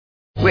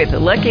With the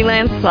Lucky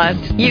Land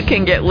Slots, you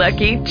can get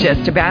lucky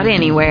just about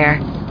anywhere.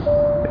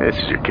 This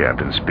is your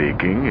captain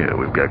speaking.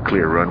 We've got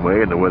clear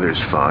runway and the weather's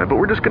fine, but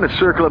we're just going to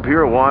circle up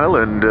here a while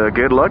and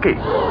get lucky.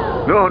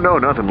 No,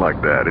 nothing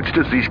like that. It's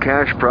just these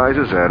cash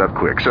prizes add up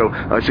quick. So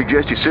I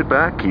suggest you sit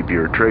back, keep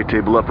your tray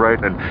table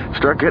upright, and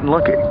start getting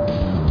lucky.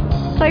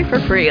 Play for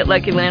free at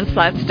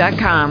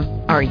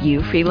LuckyLandSlots.com. Are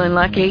you feeling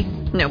lucky?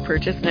 No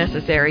purchase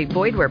necessary.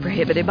 Void where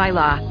prohibited by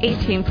law.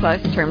 18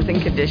 plus terms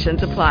and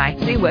conditions apply.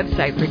 See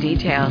website for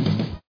details.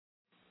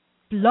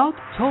 Blog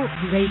Talk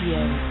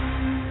Radio.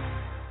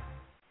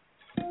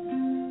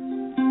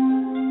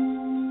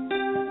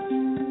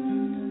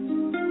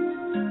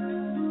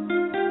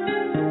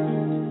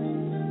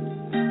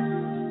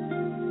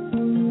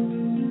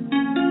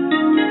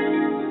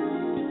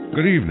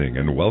 Good evening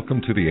and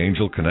welcome to The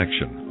Angel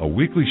Connection, a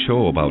weekly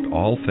show about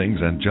all things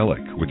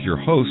angelic with your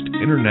host,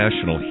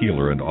 international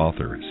healer and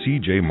author,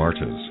 C.J.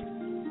 Martes.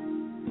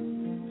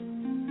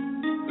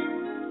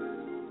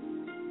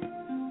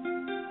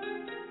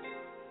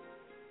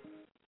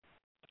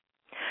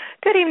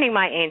 Good evening,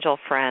 my angel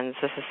friends.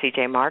 This is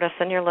C.J. Martes,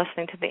 and you're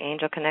listening to The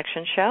Angel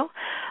Connection show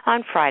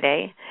on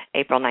Friday,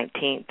 April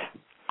 19th.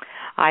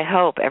 I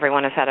hope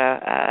everyone has had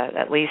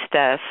at least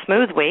a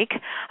smooth week.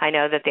 I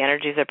know that the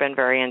energies have been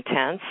very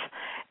intense,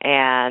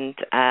 and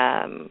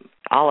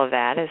all of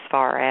that as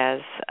far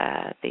as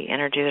the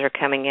energies that are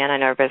coming in. I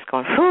know everybody's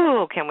going,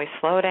 whew, can we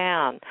slow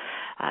down?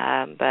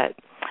 But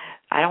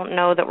I don't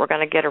know that we're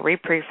going to get a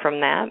reprieve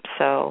from that,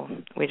 so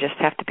we just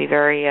have to be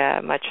very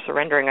much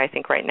surrendering, I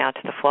think, right now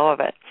to the flow of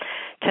it.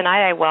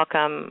 Tonight I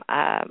welcome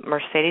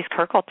Mercedes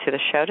Kirkle to the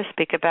show to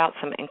speak about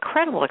some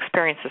incredible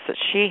experiences that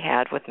she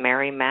had with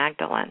Mary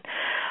Magdalene.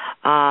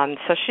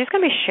 So she's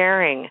going to be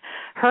sharing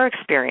her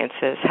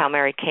experiences, how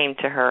Mary came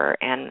to her,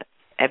 and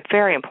a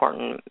very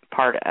important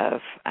part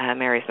of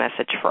Mary's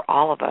message for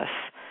all of us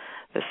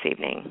this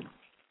evening.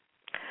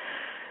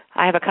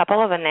 I have a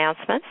couple of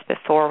announcements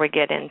before we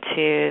get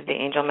into the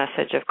angel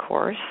message, of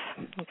course.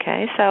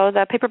 Okay, so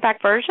the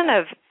paperback version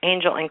of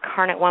Angel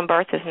Incarnate One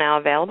Birth is now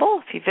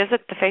available. If you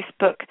visit the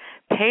Facebook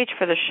page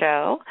for the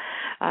show,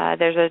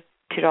 there's a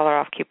 $2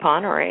 off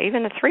coupon or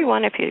even a free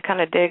one if you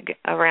kind of dig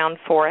around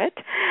for it.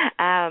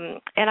 And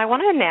I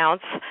want to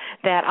announce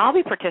that I'll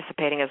be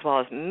participating, as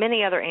well as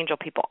many other angel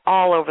people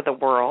all over the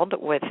world,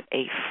 with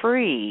a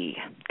free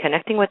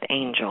Connecting with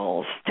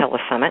Angels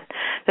telesummit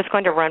that's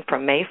going to run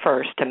from May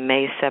 1st to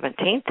May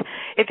 17th.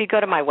 If you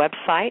go to my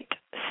website,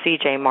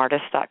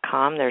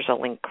 cjmartes.com, there's a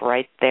link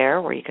right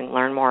there where you can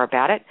learn more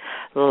about it.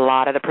 A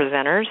lot of the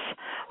presenters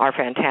are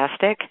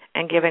fantastic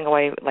and giving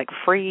away like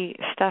free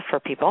stuff for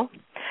people.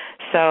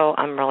 So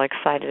I'm really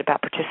excited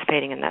about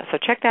participating in that. So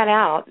check that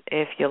out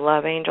if you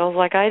love angels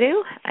like I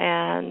do,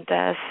 and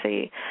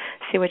see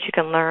what you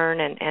can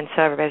learn. And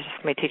so everybody's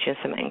just going to be teaching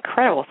some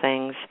incredible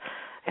things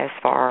as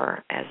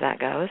far as that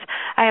goes.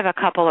 I have a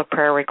couple of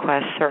prayer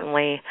requests.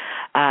 Certainly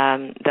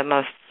the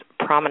most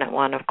prominent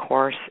one, of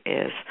course,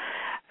 is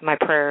my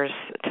prayers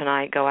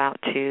tonight go out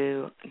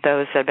to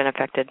those that have been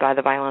affected by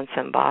the violence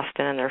in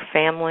Boston and their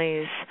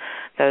families,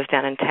 those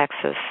down in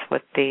Texas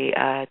with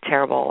the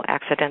terrible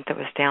accident that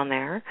was down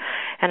there.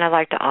 And I'd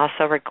like to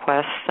also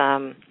request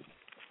some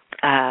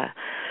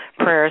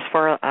prayers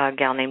for a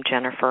gal named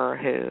Jennifer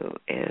who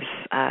is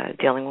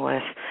dealing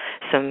with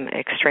some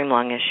extreme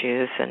lung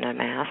issues and a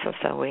mass, and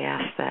so we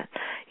ask that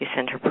you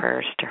send her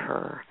prayers to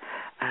her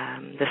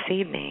this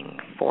evening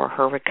for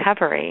her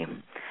recovery.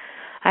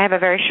 I have a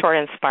very short,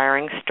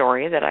 inspiring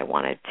story that I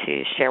wanted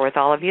to share with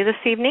all of you this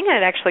evening.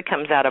 It actually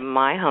comes out of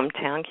my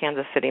hometown,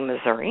 Kansas City,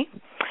 Missouri.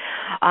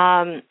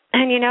 And,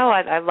 you know,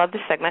 I love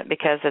this segment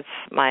because it's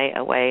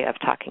my way of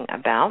talking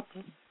about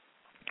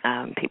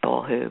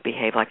people who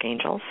behave like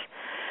angels.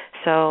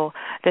 So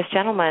this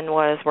gentleman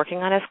was working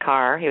on his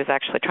car. He was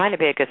actually trying to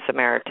be a good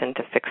Samaritan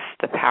to fix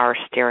the power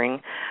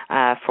steering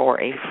for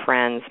a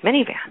friend's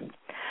minivan,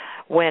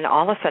 when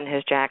all of a sudden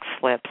his jack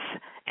slips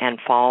and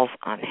falls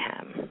on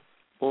him.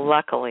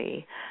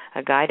 Luckily,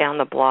 a guy down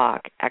the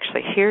block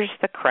actually hears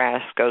the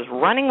crash, goes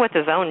running with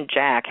his own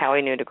jack. How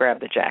he knew to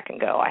grab the jack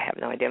and go, I have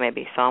no idea.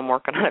 Maybe he saw him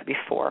working on it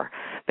before.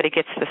 But he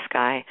gets this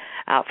guy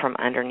out from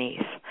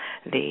underneath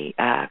the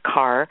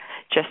car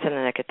just in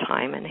the nick of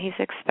time, and he's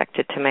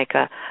expected to make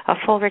a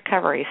full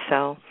recovery.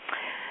 So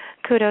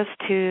kudos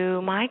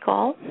to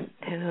Michael,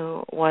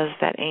 who was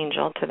that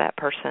angel to that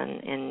person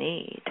in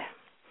need.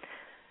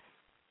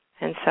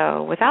 And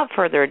so without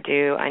further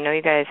ado, I know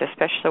you guys,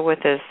 especially with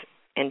this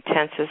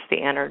intense as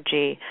the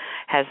energy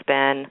has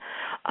been,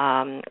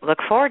 look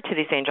forward to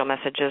these angel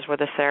messages where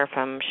the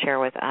seraphim share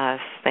with us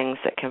things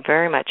that can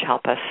very much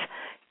help us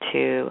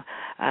to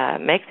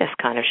make this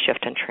kind of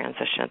shift and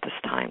transition at this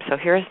time. So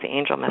here's the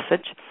angel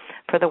message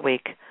for the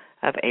week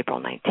of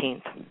April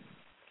 19th.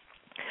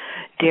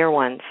 Dear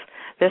ones,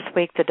 this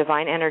week the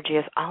divine energy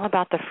is all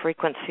about the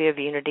frequency of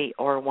unity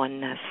or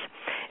oneness.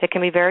 It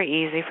can be very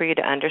easy for you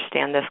to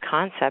understand this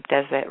concept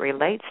as it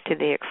relates to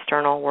the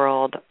external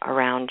world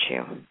around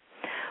you.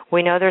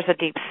 We know there's a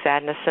deep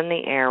sadness in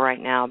the air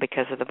right now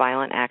because of the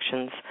violent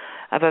actions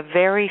of a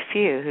very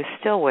few who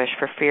still wish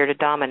for fear to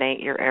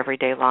dominate your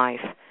everyday life.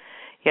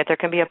 Yet there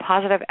can be a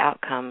positive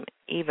outcome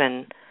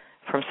even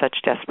from such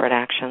desperate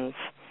actions.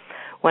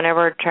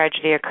 Whenever a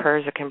tragedy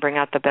occurs, it can bring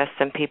out the best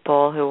in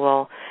people who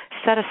will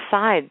set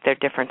aside their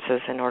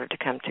differences in order to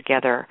come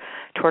together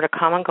toward a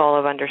common goal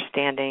of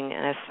understanding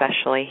and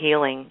especially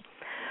healing.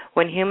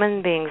 When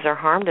human beings are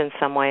harmed in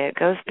some way, it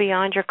goes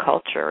beyond your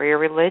culture or your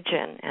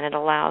religion, and it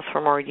allows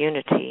for more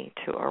unity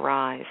to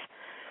arise.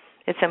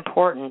 It's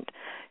important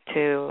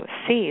to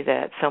see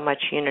that so much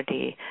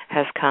unity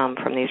has come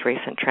from these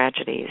recent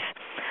tragedies.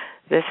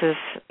 This is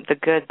the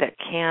good that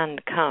can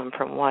come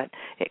from what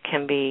it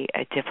can be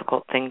a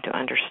difficult thing to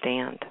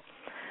understand.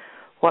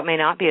 What may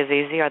not be as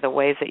easy are the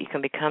ways that you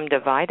can become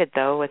divided,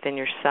 though, within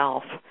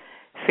yourself.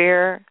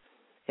 Fear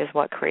is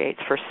what creates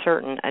for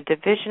certain a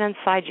division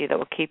inside you that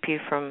will keep you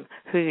from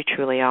who you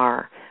truly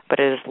are, but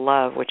it is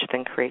love which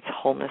then creates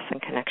wholeness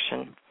and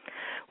connection.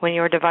 When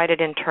you are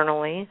divided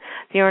internally,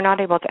 you are not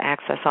able to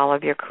access all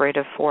of your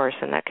creative force,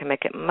 and that can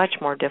make it much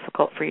more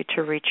difficult for you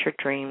to reach your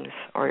dreams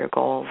or your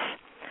goals.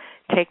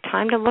 Take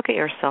time to look at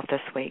yourself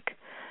this week.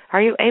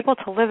 Are you able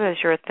to live as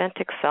your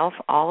authentic self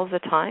all of the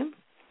time?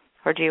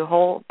 Or do you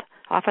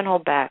often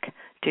hold back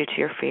due to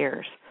your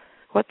fears?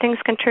 What things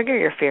can trigger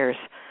your fears?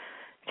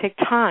 Take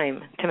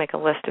time to make a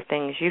list of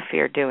things you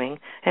fear doing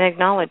and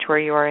acknowledge where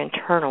you are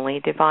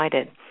internally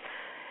divided.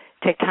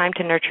 Take time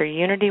to nurture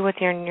unity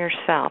within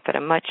yourself at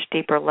a much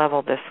deeper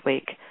level this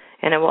week,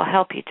 and it will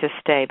help you to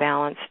stay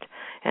balanced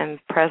and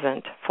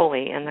present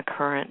fully in the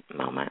current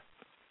moment.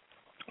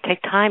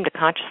 Take time to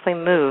consciously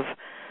move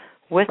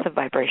with the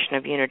vibration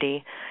of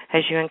unity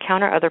as you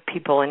encounter other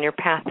people in your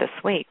path this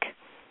week.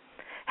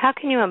 How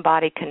can you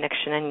embody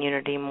connection and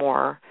unity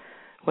more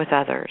with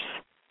others?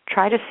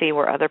 Try to see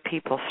where other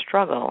people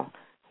struggle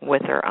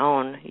with their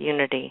own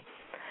unity.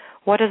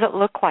 What does it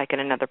look like in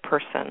another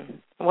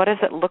person? What does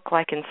it look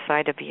like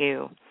inside of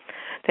you?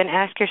 Then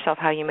ask yourself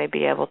how you may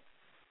be able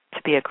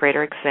to be a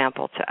greater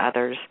example to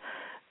others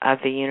of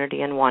the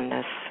unity and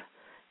oneness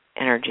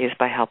energies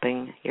by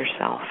helping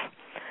yourself.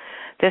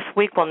 This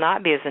week will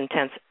not be as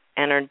intense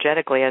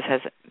energetically as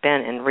has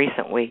been in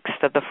recent weeks,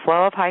 so the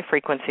flow of high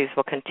frequencies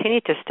will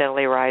continue to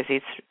steadily rise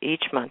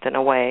each month in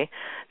a way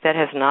that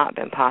has not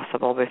been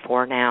possible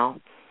before now.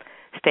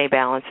 Stay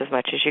balanced as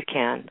much as you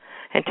can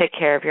and take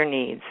care of your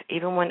needs,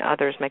 even when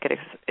others make it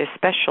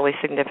especially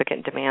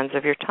significant demands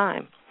of your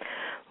time.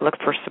 Look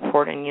for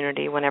support and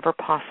unity whenever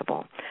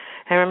possible.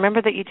 And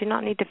remember that you do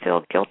not need to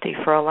feel guilty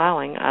for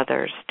allowing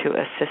others to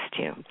assist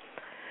you.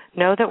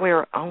 Know that we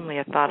are only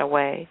a thought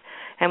away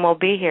and will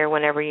be here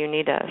whenever you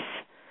need us.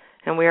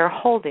 And we are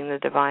holding the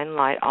divine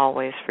light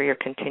always for your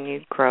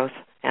continued growth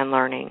and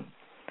learning.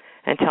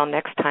 Until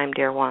next time,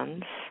 dear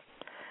ones,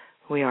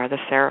 we are the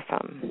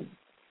Seraphim.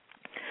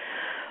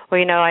 Well,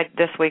 you know,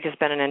 this week has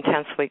been an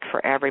intense week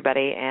for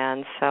everybody,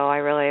 and so I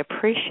really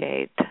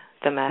appreciate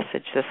the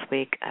message this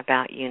week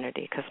about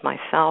unity, because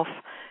myself,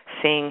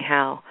 seeing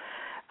how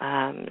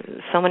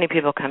so many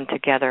people come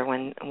together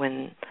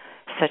when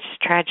such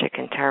tragic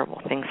and terrible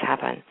things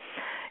happen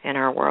in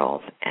our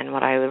world. And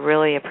what I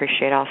really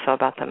appreciate also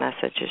about the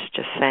message is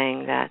just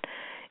saying that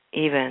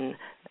even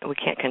we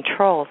can't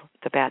control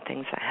the bad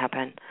things that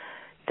happen,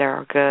 there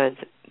are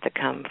good that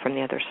come from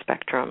the other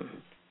spectrum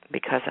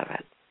because of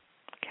it.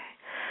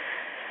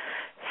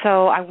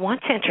 So I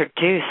want to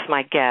introduce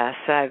my guest.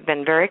 I've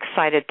been very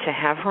excited to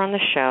have her on the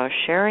show,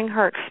 sharing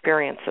her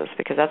experiences,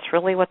 because that's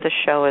really what the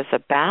show is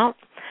about.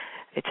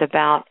 It's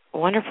about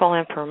wonderful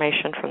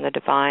information from the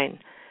divine,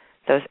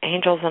 those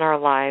angels in our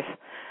life,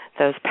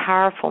 those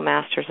powerful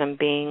masters and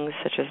beings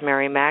such as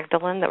Mary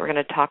Magdalene that we're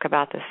going to talk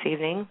about this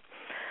evening.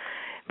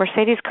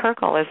 Mercedes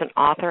Kirkle is an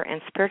author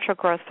and spiritual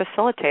growth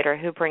facilitator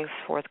who brings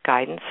forth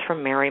guidance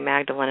from Mary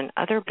Magdalene and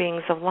other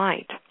beings of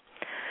light.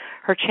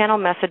 Her channel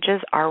messages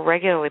are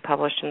regularly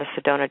published in the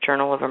Sedona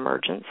Journal of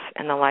Emergence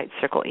and the Light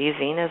Circle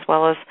e-zine, as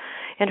well as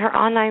in her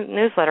online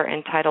newsletter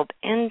entitled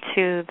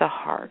Into the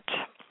Heart.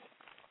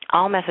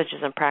 All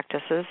messages and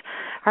practices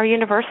are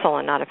universal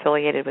and not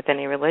affiliated with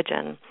any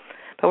religion.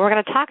 But we're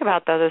going to talk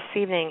about, though,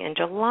 this evening, in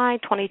July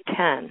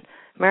 2010,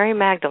 Mary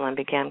Magdalene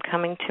began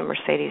coming to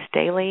Mercedes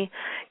daily,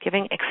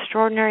 giving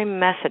extraordinary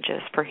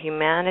messages for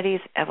humanity's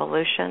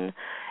evolution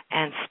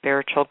and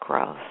spiritual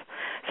growth.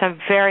 So I'm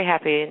very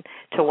happy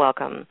to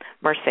welcome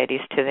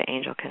Mercedes to the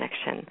Angel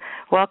Connection.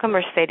 Welcome,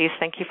 Mercedes.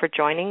 Thank you for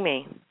joining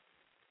me.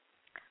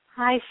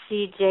 Hi,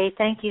 CJ.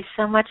 Thank you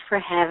so much for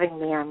having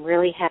me. I'm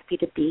really happy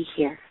to be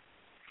here.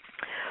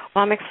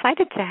 Well, I'm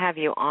excited to have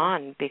you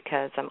on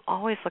because I'm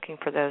always looking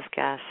for those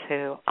guests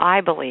who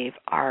I believe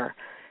are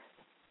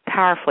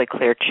powerfully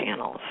clear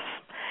channels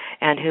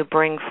and who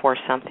bring forth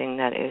something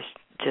that is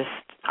just,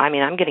 I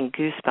mean, I'm getting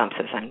goosebumps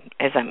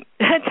as I'm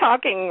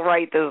talking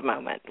right this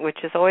moment, which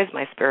is always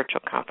my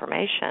spiritual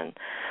confirmation.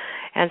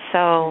 And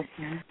so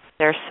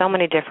there's so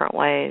many different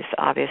ways,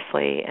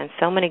 obviously, and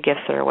so many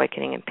gifts that are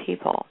awakening in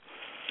people.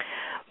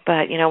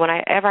 But,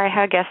 whenever I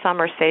have guests on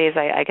Mercedes,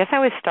 I guess I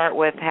always start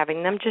with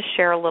having them just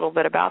share a little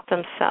bit about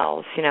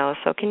themselves,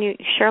 So can you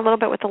share a little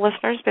bit with the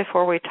listeners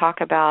before we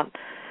talk about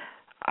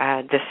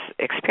this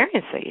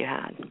experience that you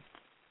had?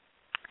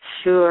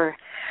 Sure.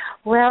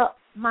 Well,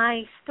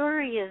 my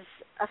story is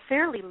a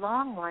fairly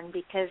long one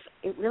because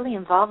it really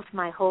involves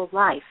my whole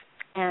life.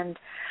 And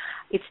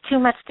it's too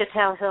much to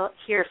tell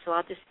here, so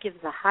I'll just give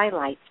the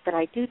highlights. But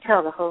I do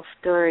tell the whole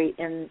story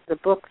in the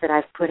book that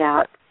I've put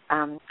out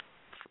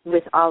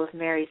with all of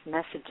Mary's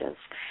messages.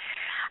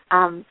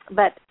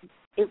 But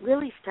it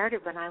really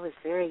started when I was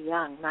very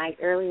young. My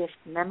earliest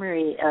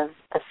memory of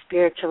a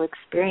spiritual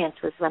experience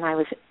was when I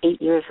was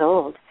 8 years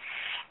old.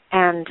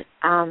 And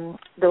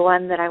the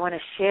one that I want to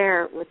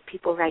share with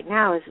people right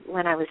now is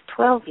when I was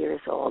 12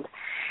 years old.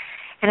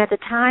 And at the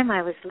time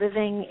I was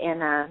living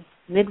in a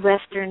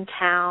Midwestern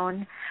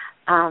town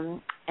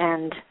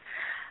and,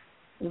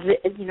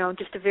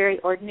 just a very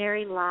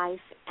ordinary life.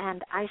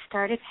 And I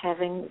started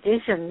having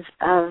visions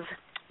of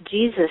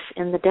Jesus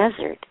in the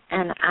desert,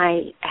 and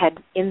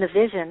in the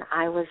vision,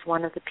 I was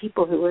one of the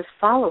people who was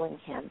following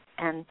him,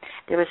 and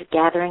there was a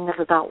gathering of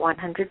about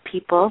 100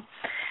 people.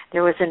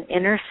 There was an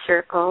inner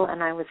circle,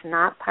 and I was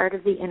not part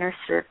of the inner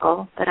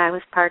circle, but I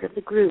was part of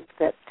the group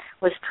that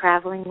was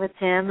traveling with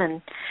him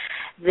and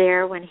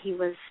there when he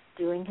was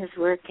doing his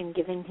work and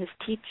giving his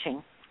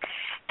teaching.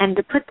 And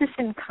to put this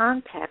in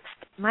context,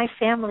 my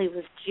family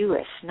was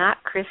Jewish,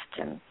 not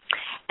Christian,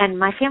 and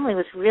my family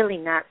was really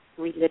not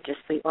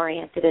religiously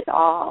oriented at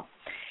all.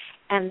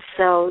 And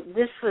so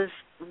this was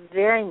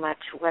very much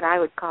what I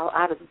would call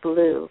out of the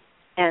blue.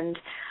 And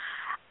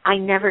I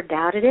never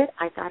doubted it.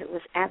 I thought it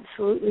was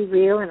absolutely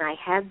real, and I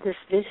had this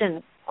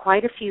vision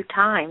quite a few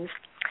times.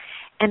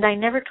 And I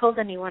never told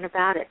anyone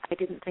about it. I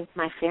didn't think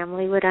my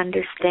family would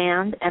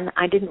understand, and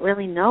I didn't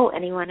really know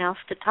anyone else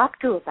to talk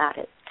to about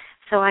it.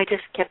 So I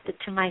just kept it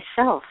to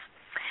myself.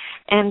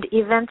 And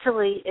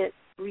eventually it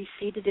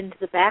receded into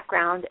the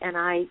background, and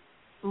I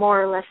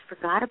more or less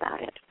forgot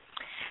about it.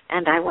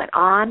 And I went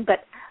on,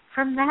 but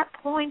from that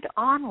point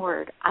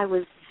onward, I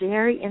was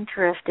very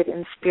interested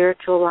in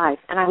spiritual life,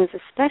 and I was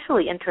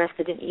especially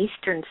interested in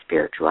Eastern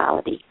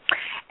spirituality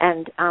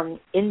and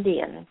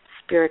Indian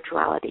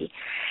spirituality,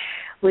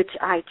 which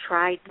I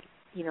tried,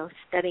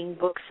 studying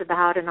books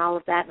about and all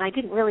of that, and I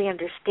didn't really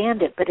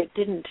understand it, but it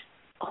didn't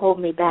hold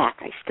me back.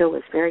 I still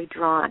was very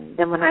drawn.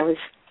 Then when I was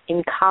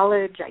in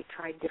college, I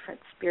tried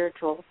different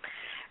spiritual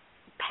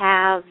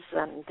paths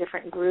and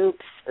different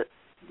groups,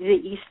 the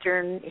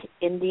Eastern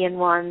Indian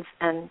ones,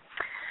 and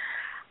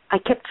I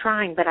kept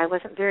trying, but I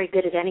wasn't very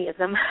good at any of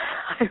them.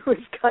 I was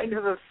kind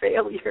of a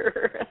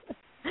failure.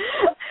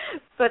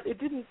 But it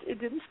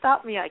didn't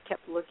stop me. I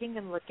kept looking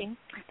and looking,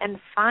 and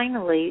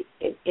finally,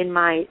 in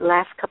my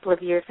last couple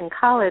of years in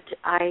college,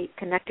 I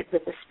connected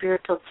with a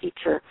spiritual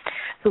teacher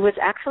who was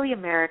actually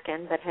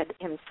American, but had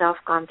himself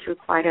gone through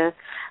quite a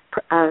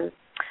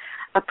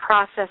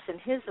process in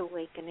his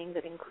awakening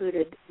that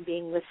included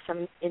being with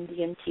some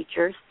Indian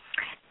teachers,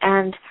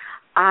 and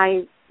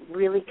I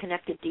really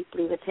connected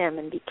deeply with him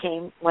and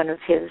became one of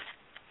his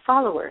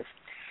followers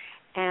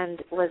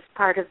and was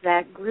part of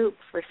that group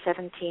for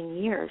 17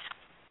 years.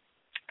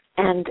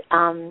 And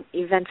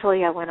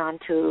eventually I went on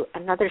to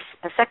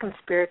a second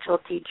spiritual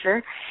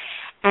teacher,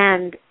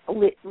 and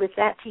with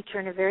that teacher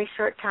in a very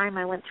short time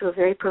I went through a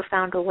very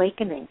profound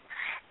awakening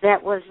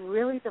that was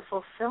really the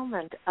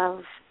fulfillment of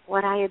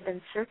what I had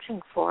been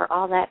searching for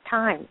all that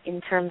time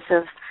in terms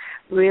of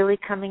really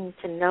coming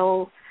to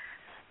know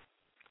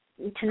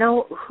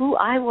who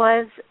I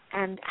was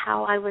and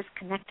how I was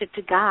connected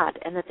to God,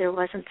 and that there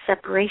wasn't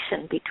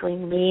separation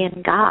between me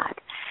and God.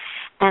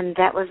 And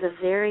that was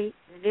a very,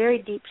 very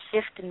deep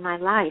shift in my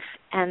life.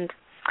 And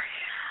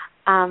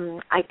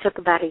I took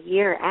about a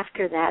year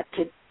after that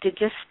to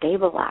just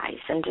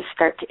stabilize and just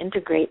start to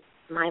integrate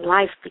my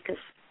life, because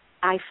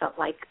I felt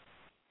like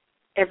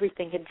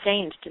everything had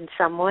changed in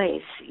some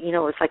ways. It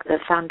was like the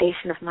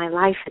foundation of my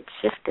life had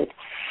shifted.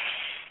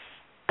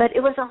 But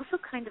it was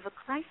also kind of a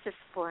crisis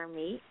for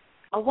me,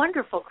 a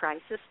wonderful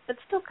crisis, but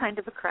still kind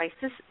of a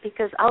crisis,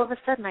 because all of a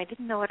sudden I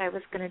didn't know what I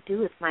was going to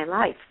do with my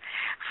life.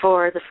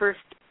 For the first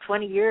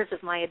 20 years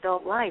of my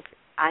adult life,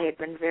 I had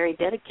been very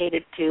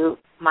dedicated to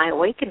my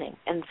awakening,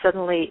 and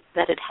suddenly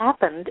that had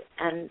happened,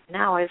 and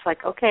now I was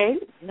like, okay,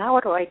 now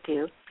what do I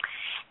do?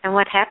 And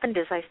what happened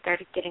is I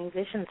started getting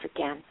visions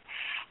again,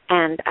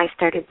 and I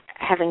started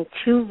having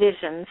two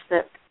visions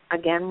that,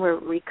 again, were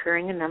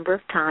recurring a number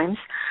of times.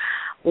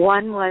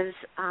 One was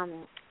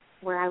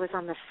where I was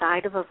on the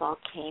side of a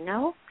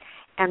volcano,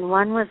 and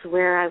one was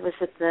where I was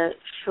at the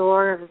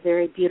shore of a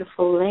very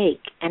beautiful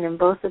lake, and in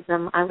both of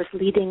them I was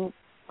leading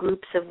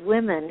groups of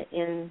women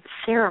in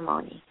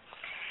ceremony.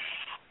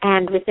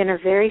 And within a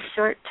very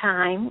short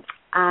time,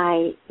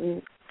 I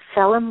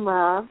fell in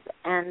love,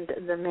 and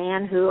the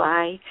man who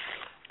I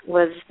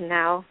was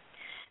now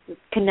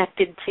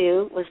connected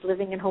to was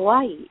living in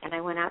Hawaii, and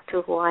I went out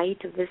to Hawaii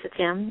to visit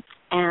him,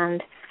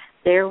 and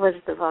there was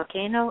the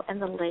volcano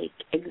and the lake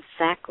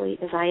exactly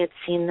as I had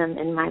seen them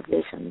in my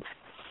visions.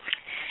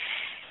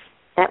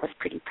 That was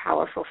pretty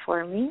powerful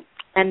for me.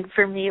 And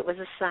for me, it was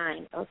a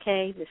sign.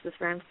 Okay, this is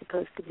where I'm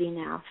supposed to be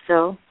now.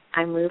 So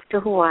I moved to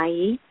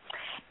Hawaii,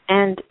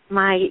 and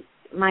my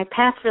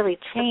path really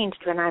changed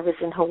when I was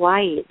in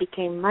Hawaii. It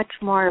became much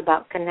more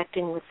about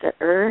connecting with the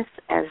earth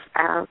as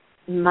our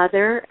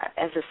mother,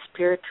 as a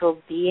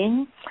spiritual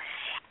being,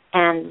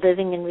 and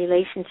living in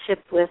relationship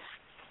with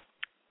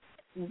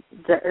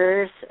the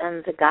earth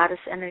and the goddess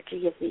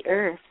energy of the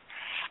earth.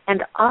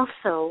 And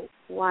also,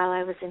 while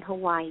I was in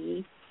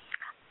Hawaii,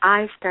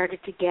 I started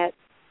to get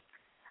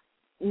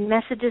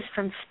messages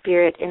from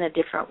Spirit in a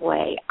different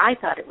way. I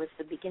thought it was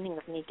the beginning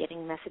of me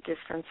getting messages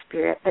from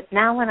Spirit, but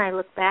now when I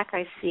look back,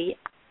 I see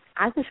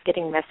I was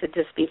getting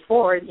messages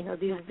before. You know,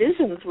 these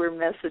visions were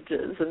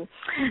messages, and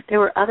there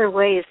were other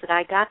ways that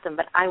I got them,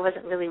 but I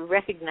wasn't really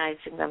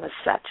recognizing them as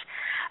such.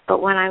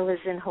 But when I was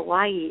in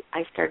Hawaii,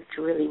 I started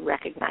to really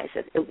recognize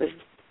it. It was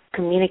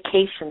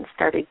communications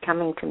started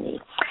coming to me,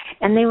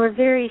 and they were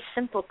very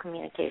simple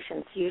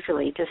communications,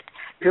 usually just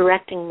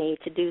directing me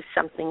to do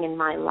something in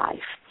my life.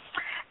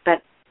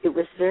 But it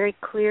was very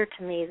clear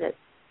to me that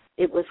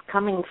it was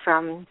coming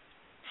from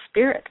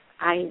Spirit.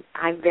 I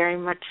very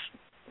much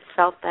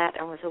felt that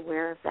and was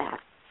aware of that.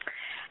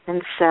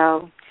 And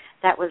so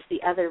that was the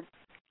other,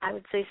 I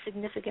would say,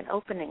 significant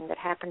opening that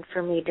happened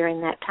for me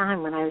during that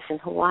time when I was in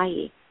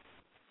Hawaii.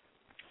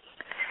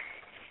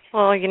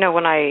 Well, you know,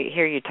 when I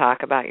hear you talk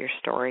about your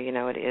story, you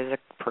know, it is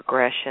a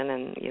progression,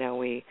 and, you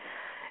know,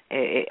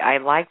 I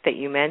like that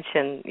you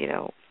mentioned, you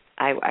know,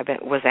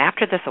 it was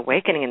after this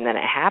awakening and then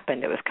it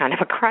happened. It was kind of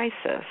a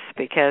crisis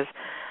because,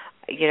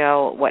 you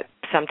know, what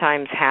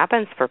sometimes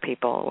happens for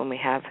people when we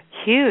have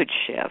huge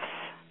shifts,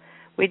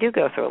 we do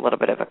go through a little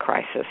bit of a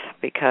crisis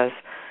because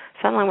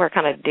suddenly we're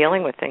kind of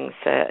dealing with things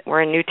that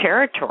we're in new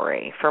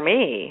territory. For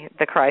me,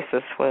 the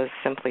crisis was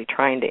simply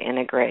trying to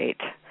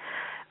integrate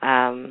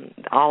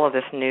all of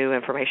this new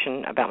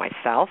information about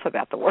myself,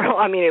 about the world.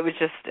 I mean, it was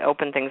just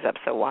open things up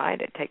so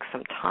wide. It takes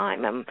some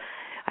time.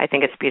 I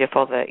think it's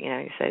beautiful that, you know,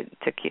 you said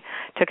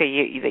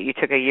you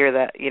took a year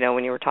that, you know,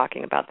 when you were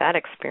talking about that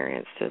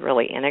experience to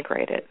really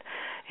integrate it.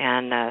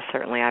 And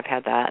certainly I've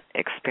had that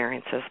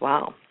experience as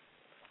well.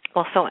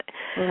 Well,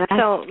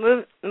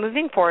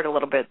 moving forward a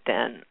little bit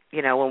then,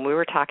 you know, when we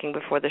were talking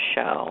before the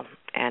show,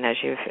 and as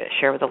you've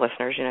shared with the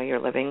listeners, you know, you're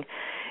living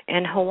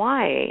in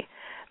Hawaii,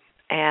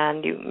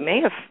 and you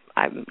may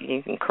have,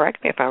 you can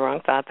correct me if I'm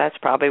wrong, thought that's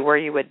probably where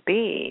you would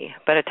be.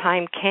 But a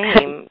time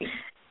came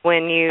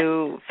when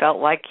you felt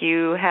like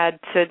you had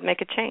to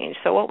make a change.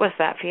 So what was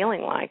that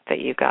feeling like that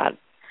you got?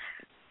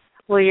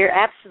 Well, you're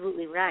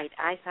absolutely right.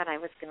 I thought I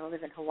was going to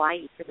live in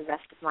Hawaii for the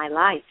rest of my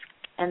life.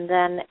 And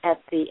then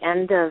at the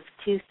end of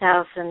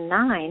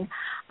 2009,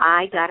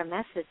 I got a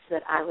message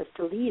that I was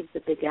to leave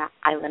the big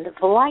island of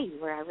Hawaii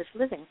where I was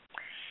living.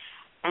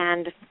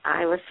 And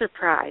I was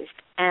surprised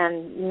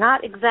and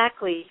not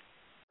exactly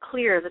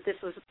clear that this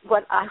was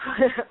what I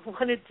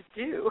wanted to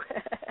do.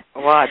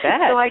 Well, I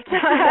bet. So I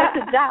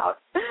checked it out.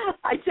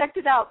 I checked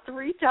it out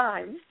 3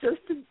 times just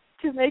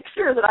to make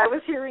sure that I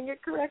was hearing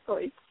it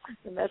correctly.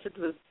 The message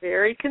was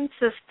very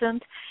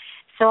consistent.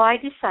 So I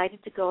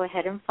decided to go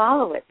ahead and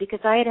follow it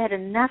because I had had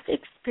enough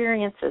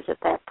experiences at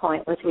that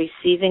point with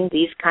receiving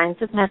these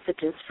kinds of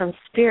messages from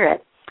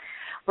Spirit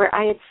where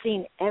I had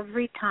seen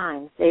every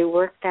time they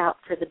worked out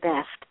for the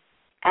best.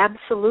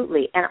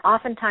 Absolutely. And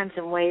oftentimes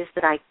in ways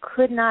that I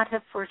could not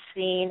have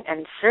foreseen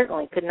and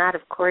certainly could not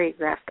have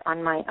choreographed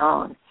on my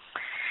own.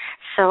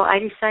 So I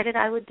decided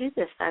I would do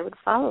this. I would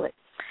follow it.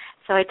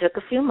 So I took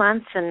a few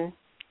months and,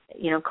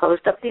 you know,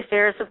 closed up the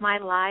affairs of my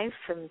life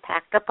and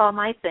packed up all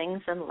my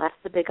things and left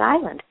the big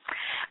island.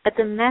 But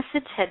the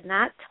message had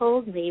not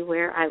told me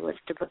where I was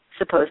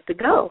supposed to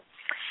go,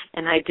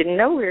 and I didn't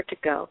know where to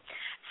go.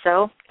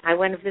 So I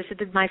went and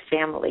visited my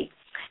family.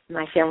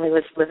 My family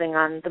was living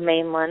on the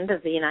mainland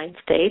of the United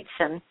States,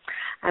 and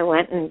I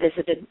went and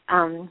visited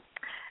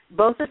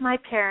both of my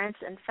parents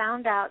and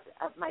found out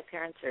my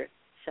parents are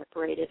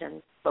separated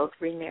and both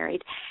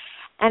remarried,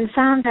 and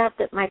found out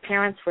that my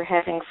parents were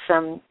having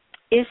some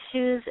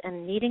issues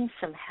and needing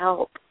some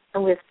help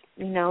with,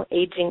 you know,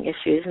 aging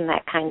issues and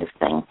that kind of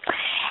thing.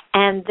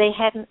 And they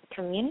hadn't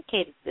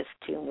communicated this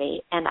to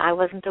me, and I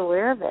wasn't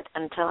aware of it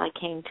until I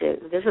came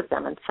to visit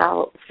them and saw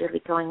what was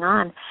really going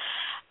on.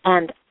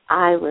 And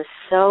I was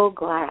so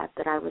glad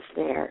that I was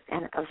there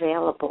and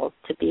available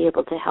to be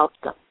able to help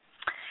them.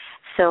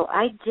 So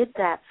I did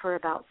that for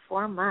about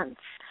 4 months.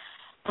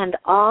 And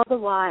all the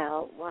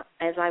while,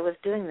 as I was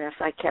doing this,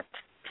 I kept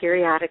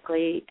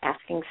periodically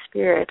asking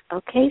Spirit,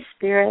 okay,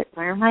 Spirit,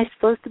 where am I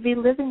supposed to be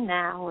living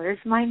now? Where's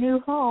my new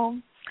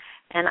home?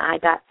 And I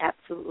got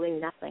absolutely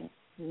nothing,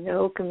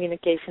 no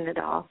communication at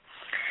all.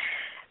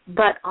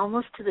 But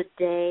almost to the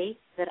day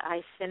that I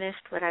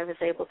finished what I was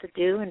able to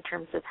do in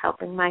terms of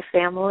helping my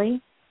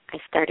family, I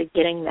started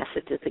getting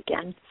messages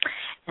again.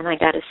 And I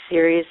got a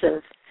series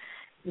of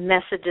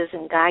messages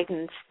and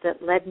guidance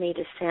that led me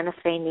to Santa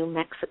Fe, New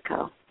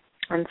Mexico.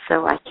 And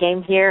so I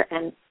came here,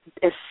 and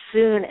as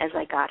soon as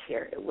I got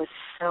here, it was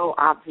so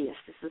obvious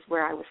this is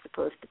where I was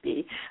supposed to be.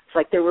 It's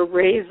like there were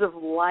rays of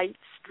light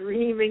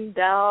streaming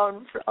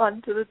down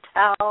onto the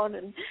town,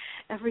 and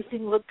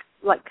everything looked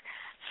like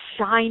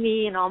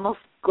shiny and almost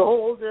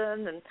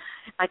golden, and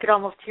I could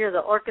almost hear the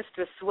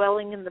orchestra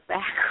swelling in the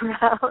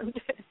background.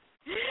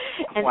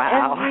 And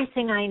wow.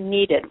 Everything I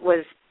needed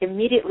was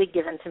immediately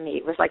given to me.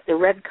 It was like the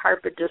red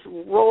carpet just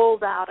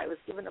rolled out. I was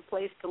given a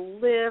place to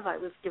live. I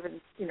was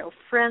given,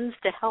 friends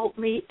to help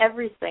me,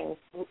 everything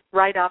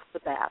right off the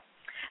bat.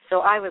 So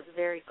I was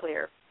very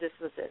clear. This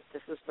was it.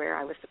 This was where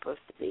I was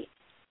supposed to be.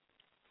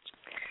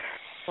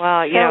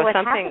 Well,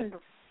 something.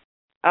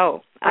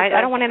 Happened,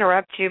 I don't want to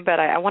interrupt you, but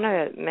I want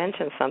to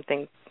mention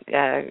something.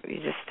 You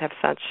just have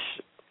such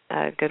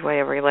a good way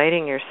of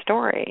relating your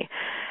story.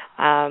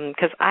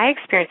 Because I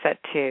experienced that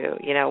too,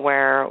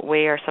 where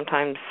we are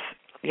sometimes,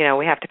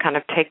 we have to kind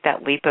of take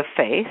that leap of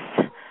faith,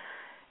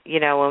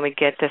 when we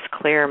get this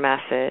clear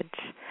message.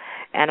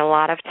 And a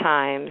lot of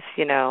times,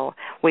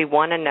 we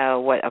want to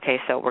know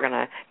so we're going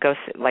to go,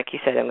 like you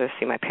said, I'm going to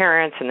see my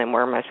parents, and then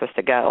where am I supposed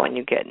to go? And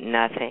you get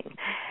nothing.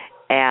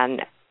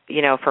 And,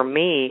 for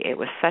me, it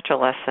was such a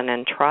lesson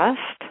in trust,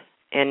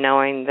 in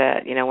knowing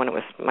that, when it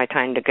was my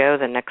time to go,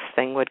 the next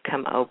thing would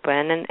come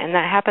open. And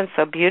that happened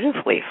so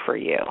beautifully for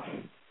you.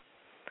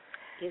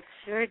 It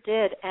sure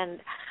did, and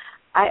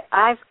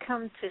I've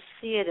come to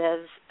see it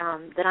as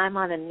that I'm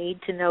on a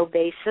need-to-know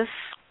basis,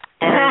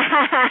 and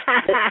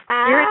the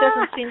Spirit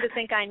doesn't seem to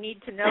think I need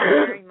to know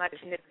very much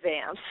in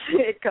advance.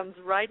 It comes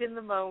right in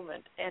the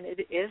moment, and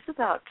it is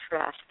about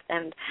trust,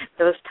 and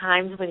those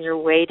times when you're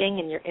waiting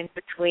and you're in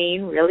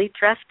between, really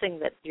trusting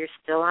that you're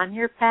still on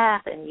your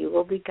path and you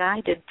will be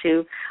guided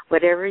to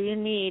whatever you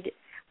need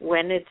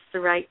when it's the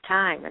right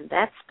time, and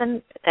that's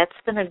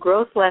been a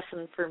growth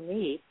lesson for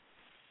me.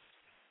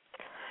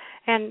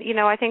 And,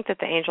 I think that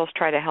the angels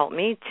try to help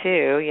me,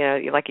 too.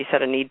 Like you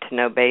said, a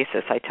need-to-know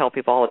basis. I tell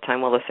people all the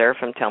time, well, the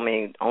seraphim tell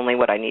me only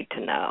what I need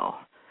to know.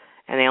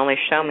 And they only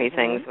show me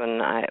things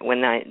when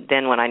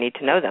I need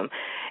to know them.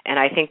 And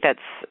I think that's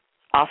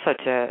also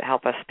to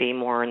help us be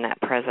more in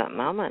that present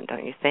moment,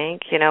 don't you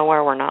think?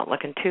 Where we're not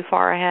looking too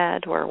far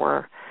ahead, where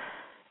we're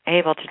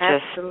able to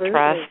just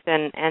trust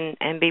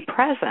and be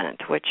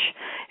present, which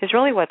is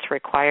really what's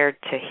required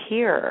to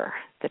hear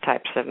the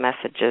types of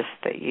messages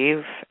that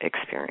you've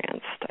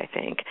experienced, I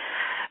think,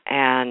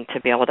 and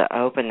to be able to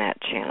open that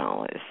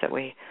channel is that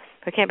we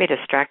can't be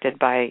distracted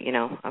by, 2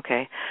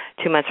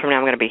 months from now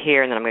I'm going to be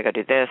here, and then I'm going to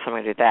go do this, I'm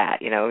going to do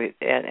that,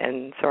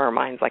 and so our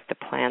minds like to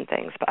plan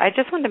things. But I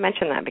just wanted to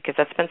mention that because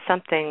that's been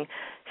something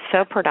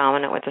so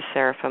predominant with the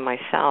seraphim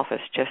myself, is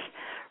just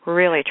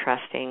really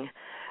trusting,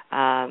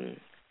 and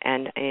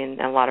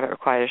a lot of it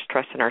requires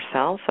trust in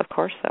ourselves, of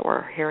course, that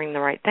we're hearing the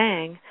right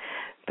thing.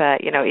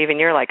 But, even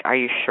you're like, are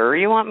you sure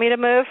you want me to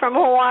move from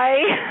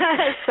Hawaii?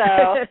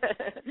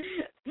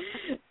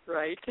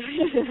 Right.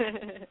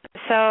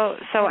 So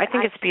I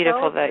think it's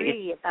beautiful that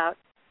you...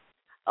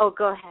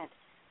 go ahead.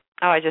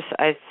 I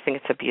think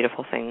it's a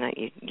beautiful thing that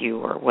you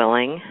were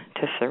willing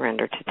to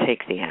surrender, to take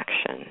the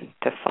action,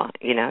 to find,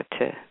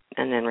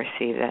 and then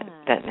receive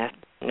that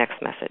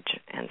next message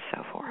and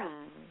so forth.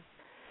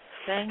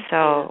 Thank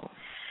you.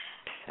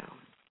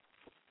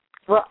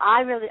 Well,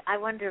 I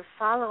wanted to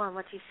follow on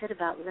what you said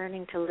about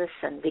learning to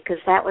listen, because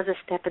that was a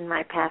step in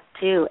my path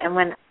too. And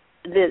when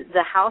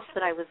the house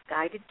that I was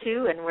guided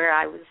to and where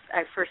I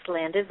first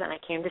landed when I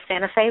came to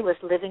Santa Fe was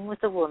living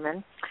with a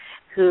woman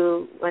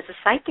who was a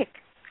psychic.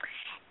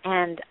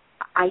 And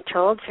I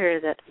told her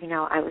that,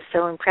 I was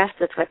so impressed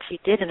with what she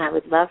did and I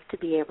would love to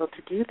be able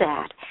to do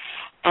that.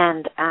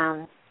 And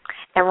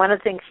one of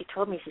the things she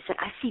told me, she said,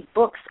 I see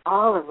books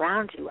all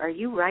around you. Are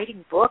you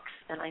writing books?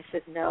 And I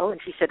said, no. And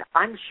she said,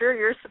 I'm sure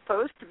you're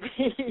supposed to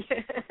be.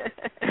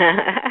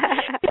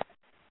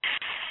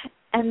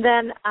 And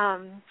then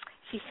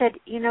she said,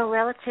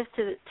 relative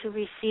to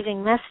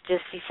receiving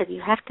messages, she said,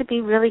 you have to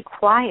be really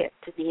quiet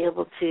to be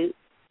able to,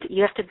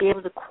 you have to be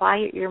able to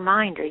quiet your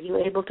mind. Are you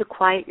able to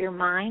quiet your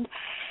mind?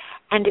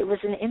 And it was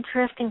an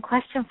interesting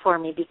question for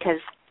me because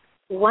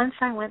once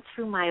I went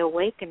through my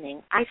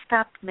awakening, I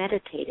stopped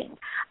meditating.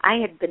 I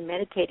had been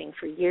meditating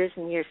for years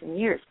and years and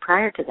years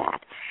prior to that.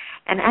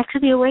 And after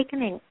the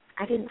awakening,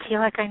 I didn't feel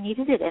like I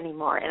needed it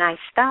anymore, and I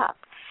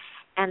stopped.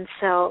 And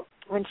so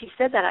when she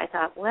said that, I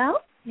thought,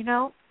 well,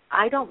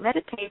 I don't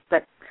meditate,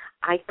 but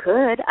I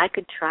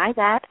could try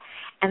that.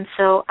 And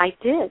so I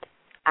did.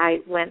 I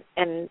went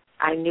and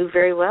I knew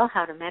very well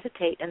how to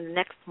meditate. And the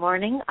next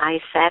morning, I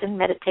sat in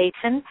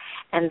meditation,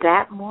 and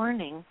that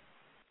morning,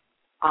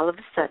 all of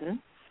a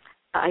sudden,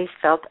 I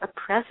felt a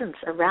presence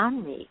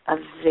around me, a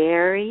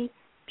very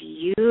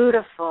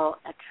beautiful,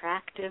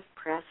 attractive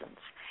presence.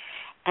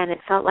 And it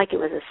felt like it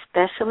was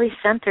especially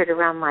centered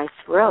around my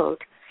throat.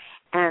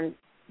 And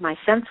my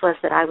sense was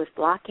that I was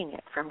blocking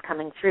it from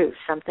coming through.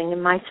 Something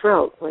in my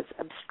throat was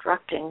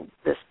obstructing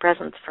this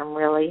presence from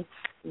really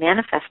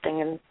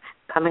manifesting and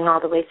coming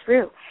all the way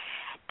through.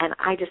 And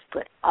I just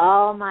put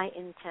all my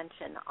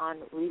intention on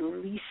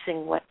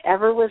releasing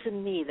whatever was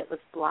in me that was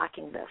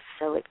blocking this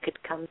so it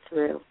could come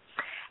through.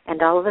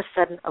 And all of a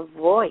sudden, a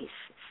voice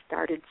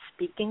started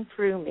speaking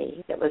through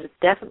me that was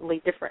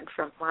definitely different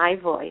from my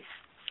voice.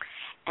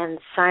 And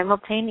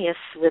simultaneous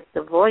with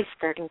the voice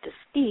starting to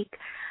speak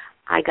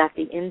I got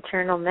the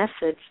internal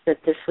message that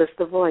this was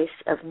the voice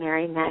of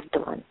Mary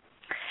Magdalene.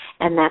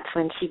 And that's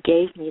when she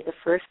gave me the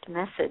first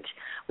message,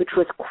 which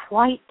was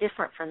quite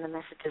different from the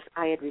messages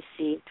I had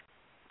received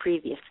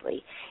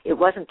previously. It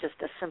wasn't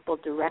just a simple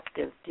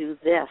directive, do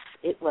this.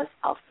 It was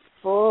a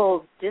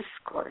full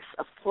discourse,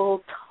 a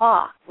full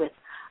talk with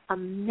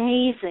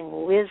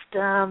amazing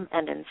wisdom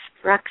and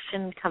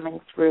instruction coming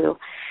through.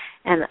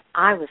 And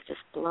I was just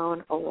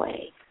blown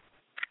away.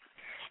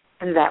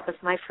 And that was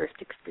my first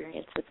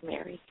experience with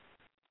Mary.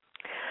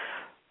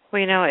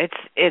 Well,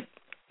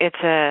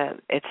 it's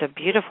a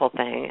beautiful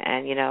thing,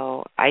 and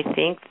I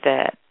think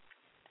that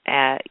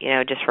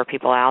just for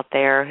people out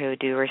there who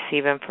do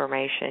receive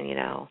information,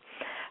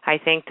 I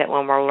think that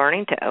when we're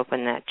learning to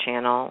open that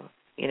channel,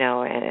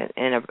 and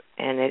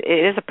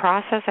it is a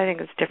process. I think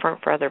it's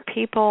different for other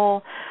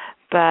people,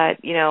 but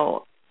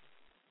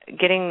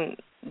getting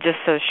just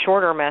those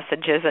shorter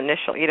messages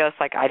initially, it's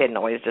like I didn't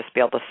always just be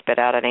able to spit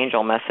out an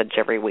angel message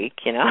every week,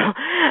 given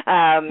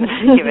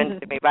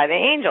to me by the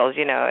angels,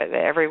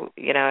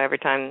 every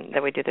time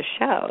that we do the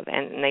show,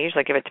 and they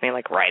usually give it to me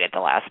like right at the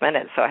last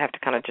minute, so I have to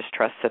kind of just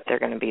trust that they're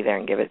going to be there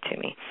and give it to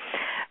me.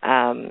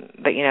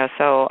 But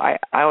so I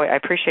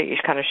appreciate you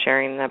kind of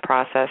sharing the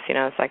process.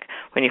 It's like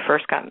when you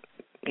first got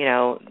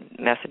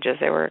messages,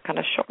 they were kind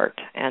of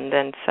short, and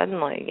then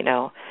suddenly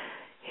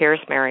here's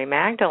Mary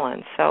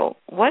Magdalene. So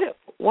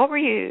what were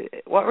you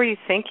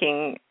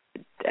thinking?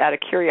 Out of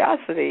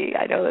curiosity,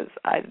 I know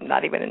that's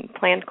not even a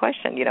planned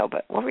question,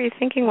 but what were you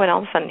thinking when all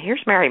of a sudden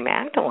here's Mary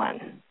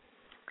Magdalene?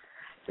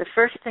 The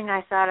first thing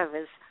I thought of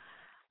is,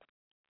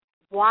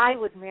 why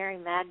would Mary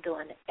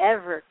Magdalene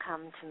ever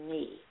come to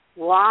me?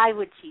 Why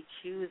would she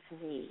choose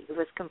me? It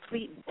was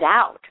complete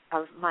doubt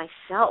of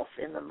myself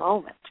in the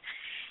moment.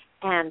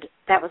 And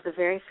that was the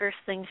very first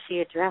thing she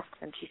addressed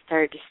when she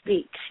started to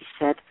speak. She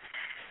said,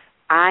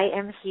 I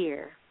am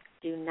here.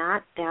 Do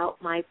not doubt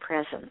my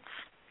presence.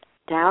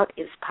 Doubt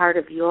is part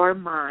of your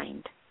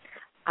mind.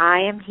 I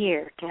am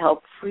here to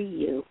help free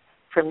you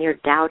from your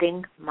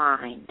doubting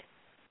mind.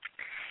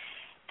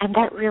 And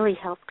that really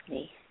helped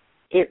me.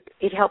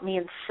 It helped me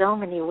in so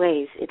many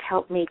ways. It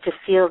helped me to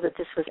feel that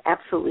this was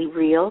absolutely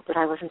real, that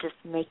I wasn't just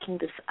making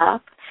this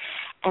up,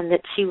 and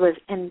that she was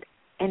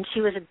and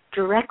she was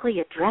directly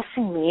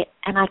addressing me,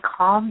 and I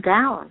calmed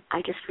down.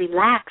 I just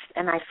relaxed,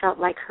 and I felt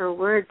like her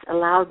words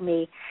allowed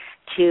me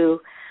to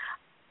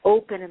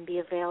open and be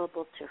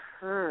available to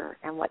her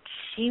and what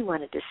she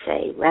wanted to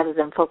say, rather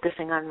than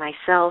focusing on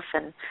myself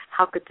and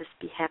how could this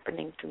be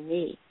happening to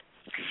me.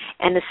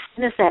 And as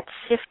soon as that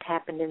shift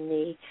happened in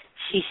me,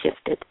 she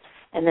shifted.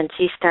 And then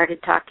she started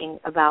talking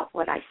about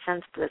what I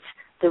sensed was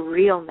the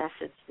real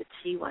message that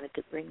she wanted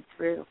to bring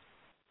through.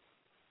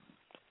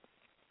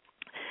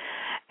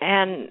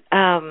 And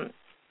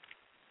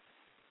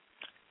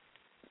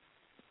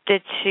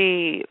did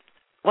she?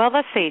 Well,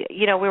 let's see.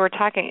 We are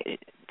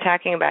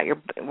talking about your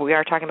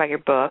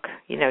book,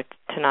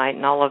 tonight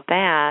and all of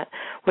that.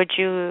 Would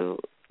you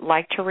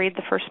like to read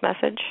the first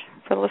message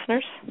for the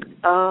listeners?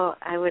 Oh,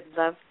 I would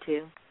love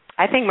to.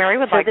 I think Mary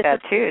would like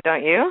that too,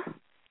 don't you?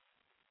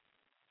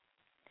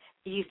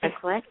 You think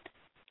what?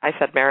 I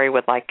said Mary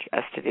would like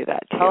us to do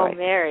that too. Oh,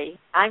 Mary.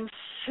 I'm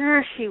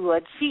sure she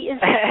would. She is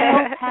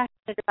so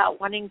passionate about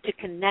wanting to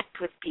connect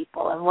with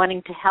people and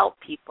wanting to help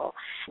people.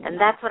 And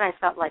that's what I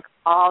felt like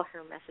all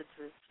her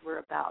messages were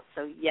about.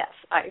 So, yes,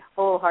 I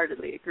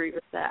wholeheartedly agree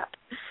with that.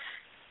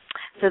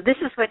 So this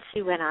is what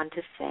she went on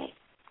to say.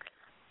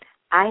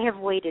 I have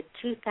waited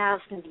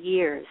 2,000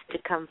 years to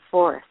come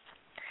forth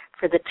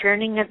for the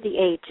turning of the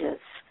ages,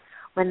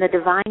 when the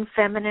divine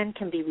feminine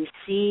can be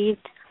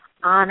received,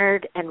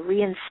 honored, and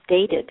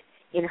reinstated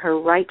in her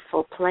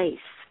rightful place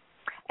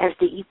as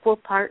the equal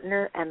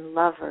partner and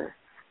lover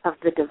of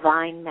the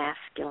divine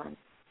masculine.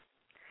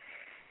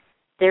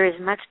 There is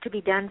much to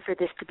be done for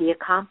this to be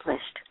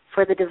accomplished,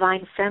 for the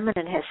divine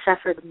feminine has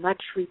suffered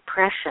much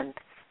repression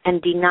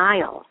and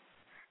denial,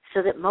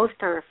 so that most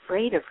are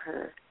afraid of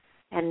her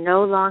and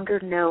no longer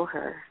know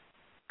her.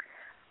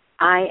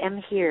 I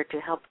am here to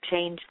help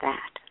change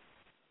that.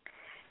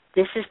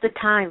 This is the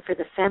time for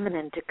the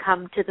feminine to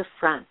come to the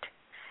front,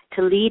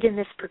 to lead in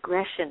this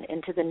progression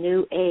into the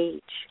new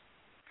age.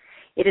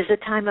 It is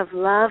a time of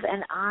love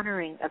and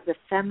honoring of the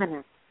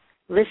feminine,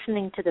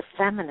 listening to the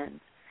feminine,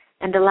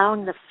 and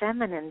allowing the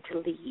feminine to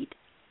lead,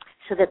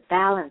 so that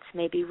balance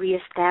may be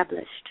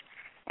reestablished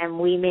and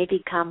we may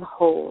become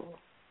whole.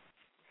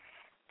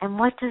 And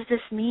what does this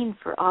mean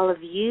for all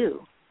of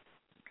you?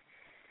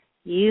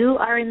 You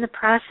are in the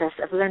process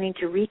of learning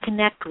to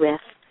reconnect with,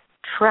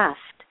 trust,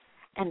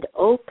 and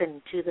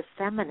open to the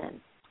feminine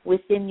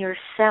within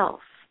yourself,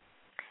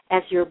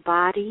 as your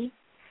body,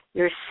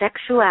 your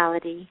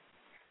sexuality,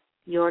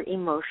 your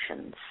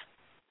emotions.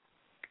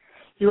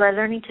 You are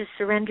learning to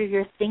surrender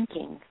your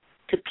thinking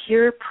to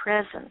pure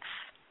presence,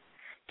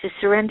 to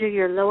surrender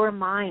your lower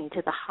mind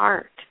to the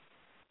heart.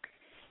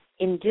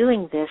 In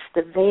doing this,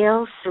 the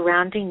veil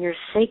surrounding your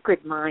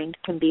sacred mind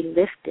can be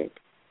lifted,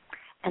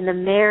 and the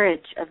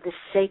marriage of the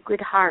sacred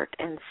heart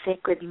and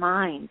sacred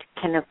mind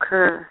can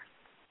occur.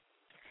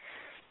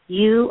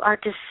 You are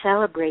to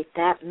celebrate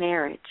that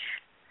marriage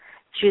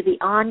through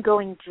the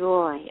ongoing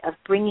joy of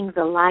bringing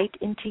the light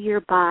into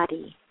your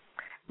body,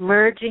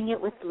 merging it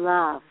with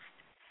love,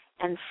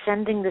 and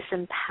sending this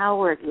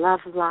empowered love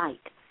light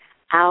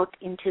out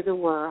into the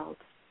world.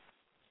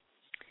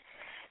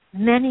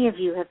 Many of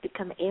you have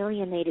become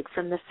alienated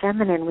from the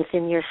feminine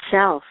within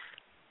yourself.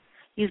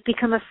 You've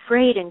become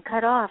afraid and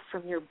cut off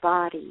from your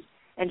body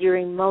and your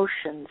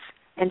emotions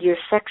and your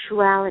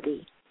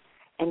sexuality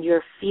and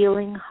your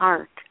feeling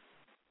heart.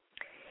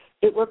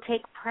 It will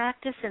take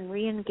practice and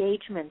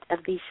re-engagement of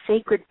these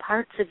sacred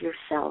parts of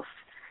yourself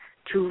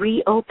to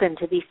reopen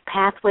to these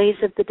pathways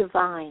of the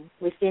divine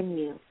within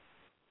you.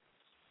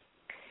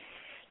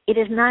 It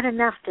is not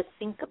enough to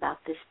think about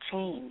this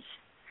change.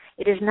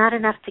 It is not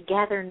enough to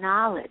gather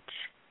knowledge.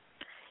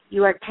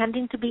 You are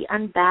tending to be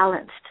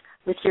unbalanced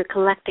with your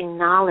collecting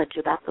knowledge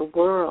about the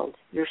world,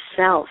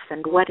 yourself,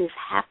 and what is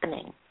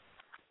happening.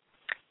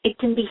 It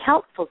can be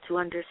helpful to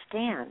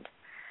understand,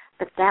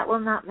 but that will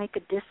not make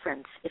a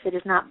difference if it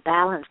is not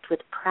balanced with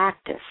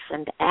practice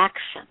and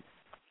action.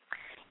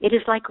 It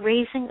is like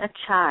raising a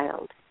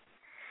child.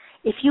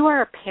 If you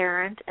are a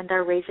parent and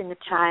are raising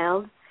a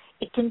child,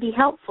 it can be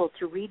helpful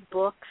to read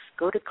books,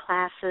 go to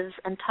classes,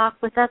 and talk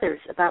with others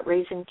about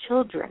raising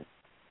children.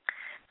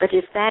 But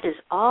if that is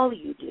all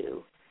you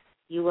do,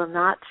 you will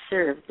not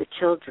serve the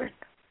children.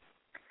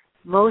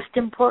 Most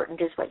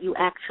important is what you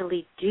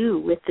actually do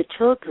with the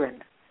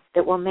children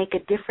that will make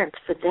a difference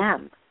for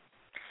them,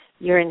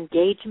 your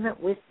engagement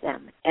with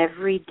them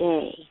every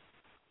day.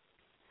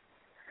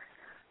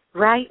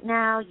 Right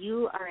now,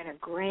 you are in a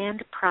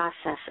grand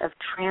process of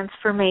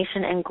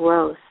transformation and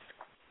growth,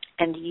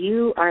 and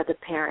you are the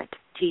parent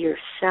to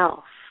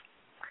yourself.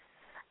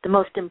 The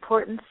most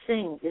important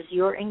thing is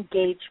your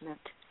engagement,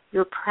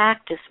 your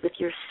practice with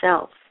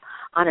yourself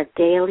on a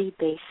daily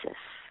basis.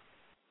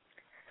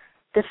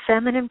 The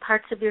feminine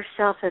parts of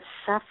yourself have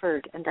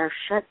suffered and are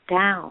shut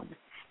down,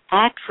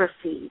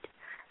 atrophied,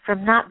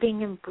 from not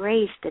being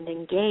embraced and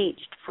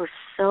engaged for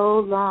so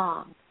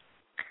long.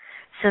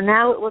 So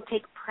now it will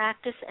take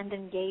practice and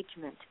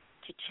engagement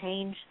to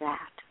change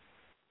that.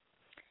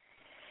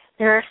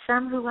 There are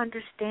some who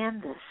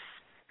understand this,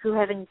 who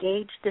have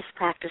engaged this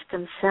practice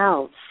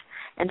themselves,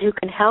 and who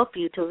can help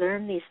you to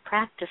learn these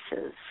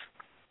practices.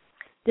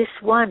 This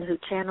one who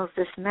channels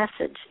this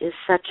message is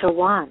such a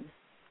one.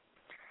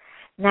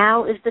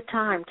 Now is the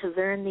time to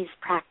learn these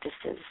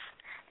practices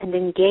and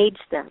engage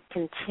them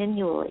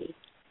continually.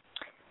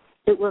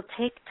 It will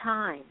take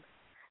time,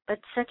 but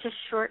such a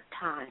short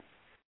time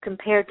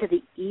compared to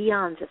the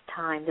eons of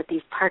time that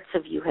these parts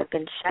of you have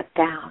been shut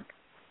down.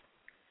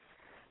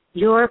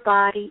 Your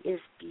body is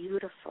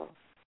beautiful.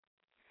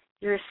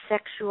 Your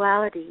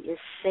sexuality is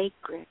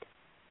sacred.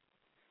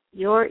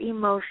 Your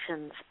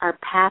emotions are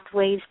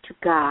pathways to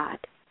God.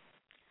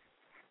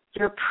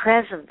 Your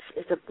presence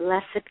is a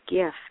blessed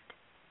gift.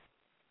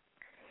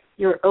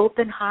 Your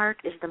open heart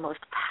is the most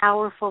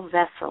powerful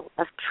vessel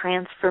of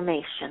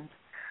transformation,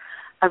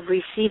 of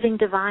receiving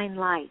divine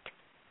light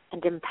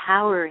and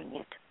empowering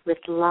it with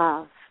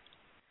love.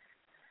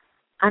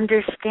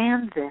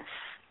 Understand this,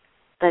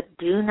 but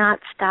do not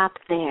stop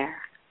there.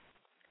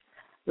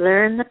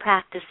 Learn the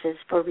practices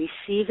for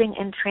receiving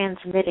and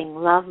transmitting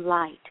love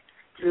light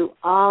through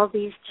all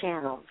these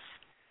channels,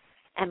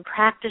 and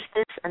practice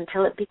this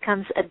until it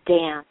becomes a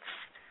dance,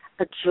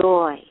 a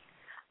joy,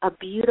 a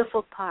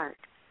beautiful part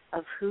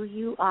of who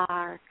you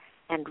are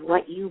and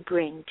what you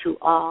bring to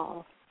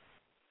all.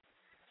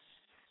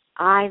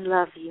 I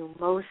love you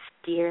most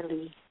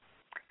dearly.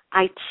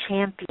 I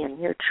champion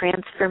your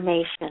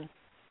transformation,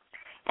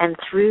 and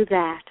through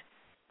that,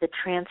 the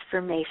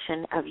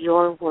transformation of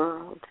your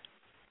world.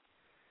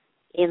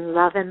 In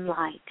love and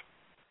light,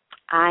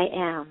 I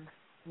am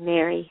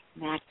Mary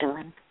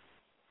Magdalene.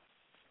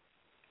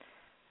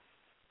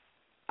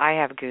 I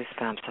have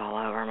goosebumps all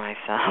over myself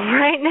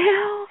right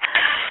now.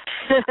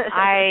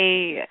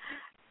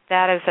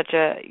 That is such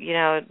a,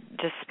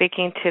 just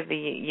speaking to the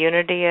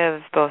unity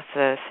of both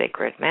the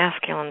sacred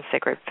masculine,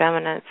 sacred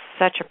feminine, it's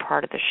such a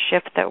part of the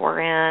shift that we're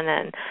in,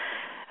 and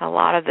a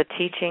lot of the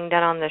teaching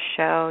done on this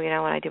show, when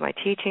I do my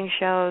teaching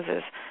shows,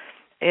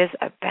 is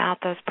about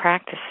those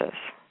practices.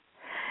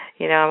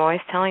 I'm always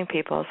telling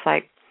people, it's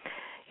like,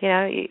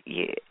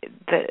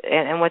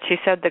 and what she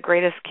said, the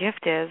greatest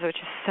gift is, which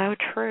is so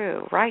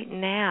true. Right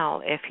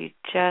now, if you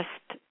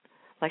just,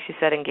 like she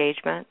said,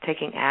 engagement,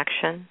 taking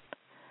action,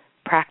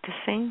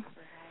 practicing,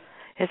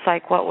 it's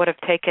like what would have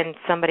taken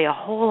somebody a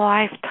whole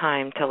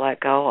lifetime to let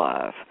go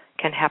of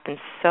can happen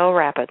so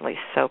rapidly,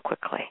 so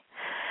quickly.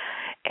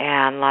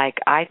 And like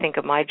I think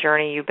of my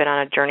journey, you've been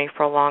on a journey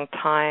for a long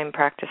time,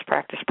 practice.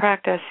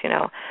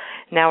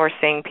 Now we're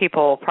seeing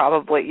people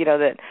probably,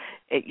 that,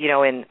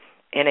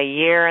 in a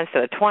year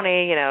instead of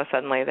 20,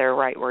 suddenly they're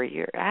right where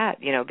you're at,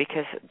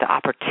 because the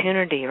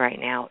opportunity right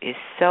now is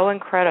so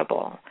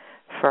incredible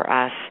for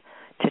us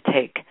to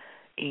take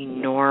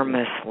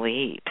enormous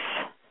leaps.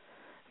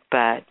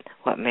 But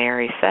what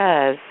Mary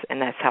says,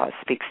 and that's how it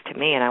speaks to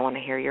me, and I want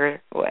to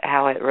hear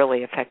how it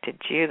really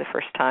affected you the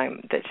first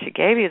time that she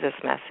gave you this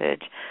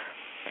message,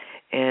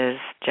 is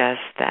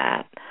just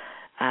that,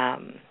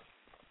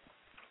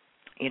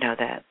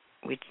 that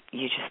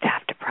you just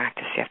have to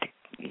practice.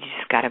 You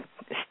just got to.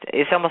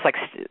 It's almost like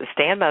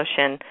stay in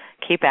motion,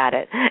 keep at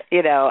it,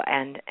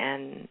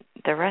 and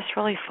the rest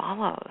really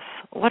follows.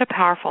 What a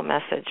powerful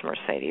message,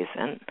 Mercedes,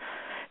 and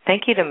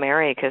thank you to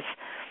Mary, because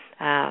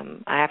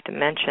I have to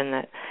mention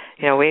that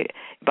we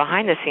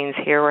behind the scenes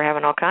here we're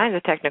having all kinds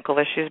of technical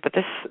issues, but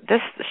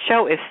this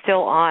show is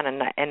still on,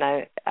 and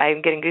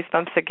I'm getting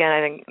goosebumps again.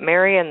 I think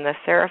Mary and the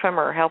Seraphim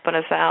are helping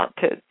us out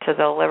to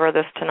deliver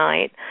this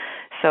tonight.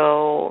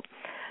 So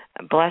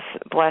bless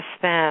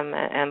them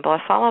and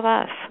bless all of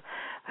us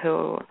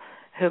who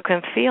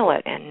can feel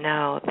it and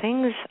know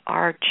things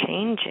are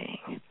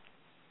changing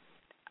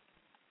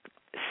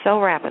so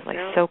rapidly,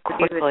 so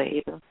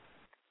quickly,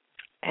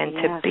 and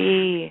to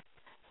be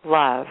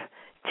love,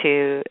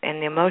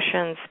 and the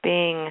emotions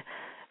being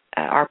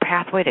our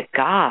pathway to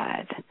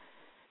God.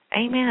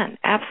 Amen.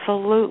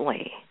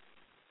 Absolutely.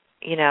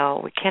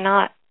 We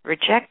cannot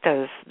reject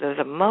those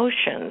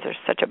emotions. They're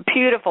such a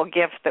beautiful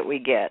gift that we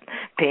get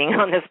being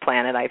on this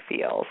planet, I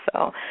feel.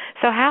 So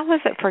how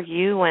was it for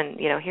you when,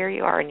 here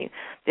you are and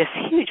this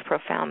huge,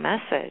 profound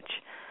message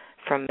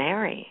from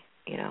Mary?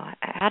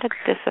 How did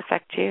this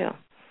affect you?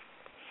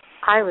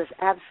 I was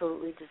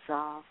absolutely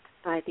dissolved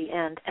by the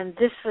end. And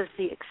this was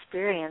the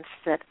experience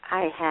that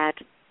I had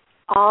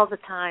all the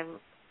time,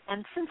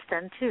 and since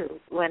then, too,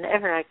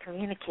 whenever I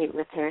communicate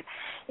with her,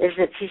 is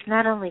that she's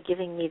not only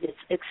giving me this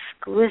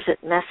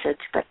exquisite message,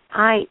 but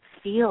I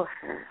feel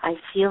her. I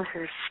feel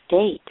her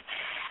state.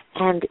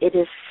 And it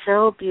is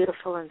so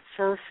beautiful and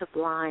so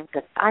sublime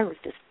that I was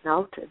just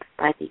melted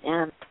by the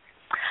end.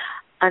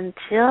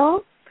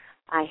 Until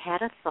I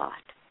had a thought.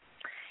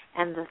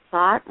 And the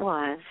thought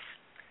was,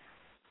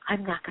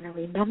 I'm not going to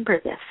remember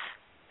this.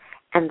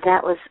 And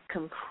that was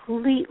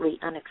completely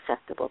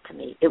unacceptable to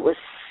me. It was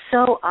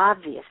so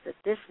obvious that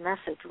this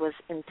message was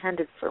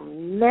intended for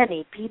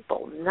many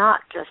people,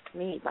 not just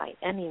me by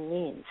any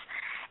means.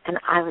 And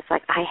I was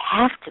like, I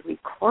have to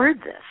record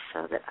this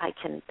so that I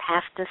can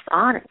pass this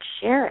on and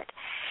share it.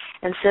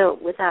 And so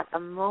without a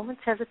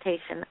moment's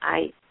hesitation,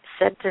 I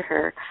said to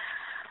her,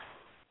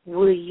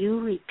 will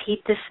you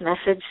repeat this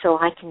message so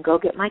I can go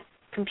get my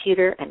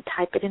computer and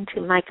type it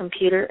into my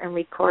computer and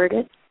record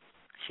it?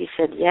 She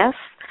said yes.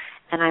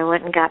 And I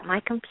went and got my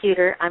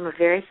computer. I'm a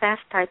very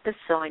fast typist,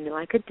 so I knew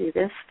I could do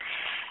this.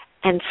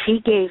 And she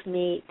gave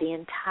me the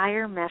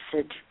entire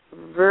message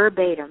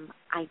verbatim,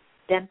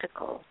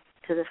 identical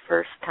to the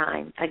first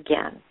time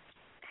again.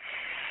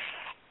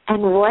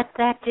 And what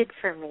that did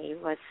for me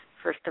was,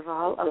 first of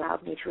all,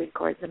 allowed me to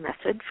record the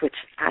message, which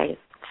I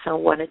so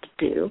wanted to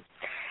do.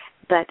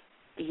 But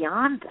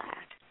beyond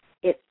that,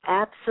 it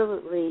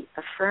absolutely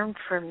affirmed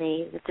for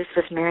me that this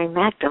was Mary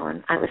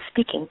Magdalene I was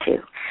speaking to,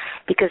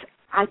 because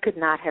I could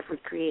not have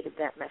recreated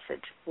that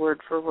message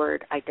word for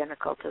word,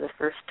 identical to the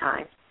first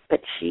time, but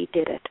she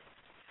did it.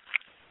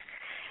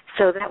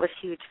 So that was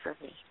huge for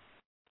me.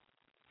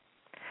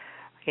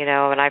 When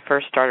I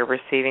first started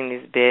receiving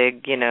these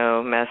big,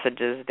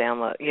 messages,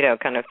 download,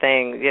 kind of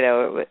thing,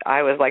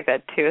 I was like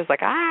that too. It's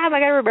like, I got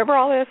to remember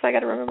all this.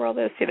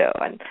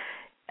 And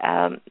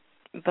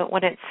but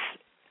when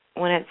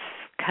it's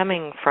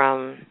coming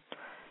from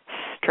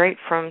straight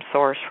from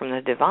source, from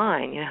the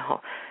divine,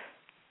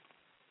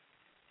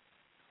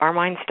 our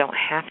minds don't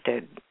have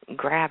to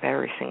grab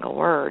every single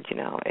word,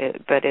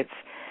 but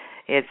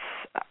it's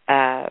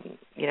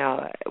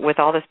with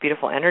all this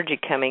beautiful energy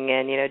coming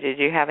in, did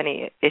you have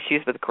any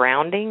issues with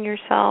grounding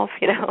yourself,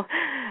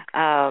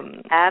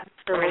 Absolutely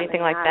or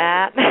anything like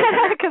that?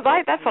 Because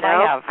that's what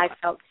I have. I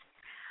felt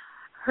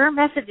her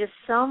message is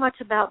so much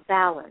about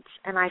balance,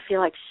 and I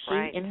feel like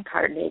she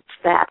incarnates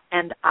that,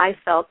 and I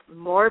felt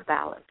more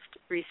balanced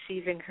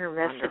receiving her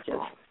messages.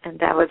 Wonderful. And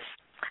that was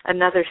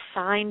another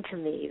sign to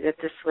me that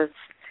this was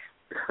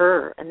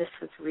her and this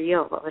was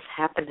real, what was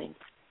happening.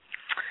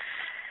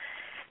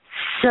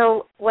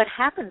 So what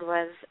happened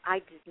was, I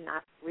did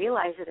not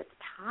realize it at the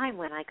time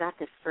when I got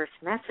this first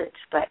message,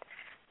 but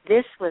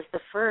this was the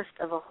first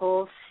of a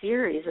whole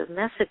series of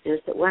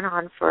messages that went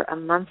on for a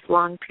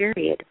month-long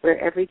period, where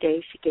every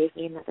day she gave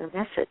me another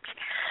message.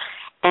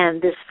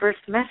 And this first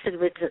message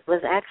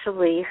was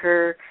actually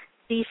her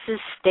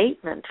thesis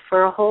statement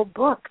for a whole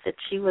book that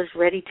she was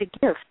ready to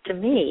give to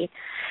me.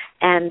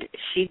 And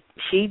she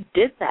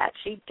did that.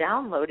 She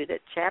downloaded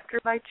it chapter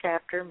by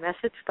chapter,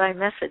 message by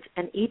message,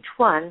 and each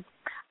one,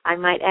 I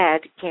might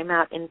add, came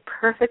out in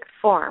perfect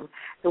form.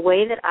 The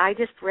way that I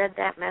just read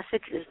that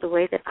message is the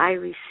way that I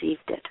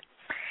received it.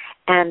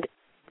 And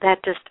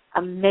that just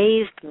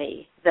amazed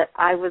me that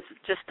I was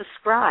just a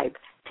scribe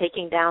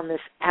taking down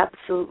this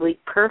absolutely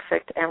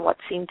perfect and what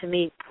seemed to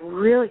me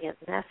brilliant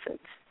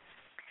message.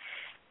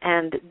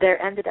 And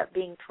there ended up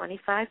being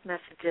 25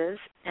 messages,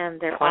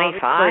 and they're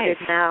 25? All recorded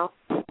now.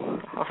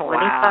 Oh, 25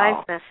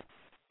 wow. messages,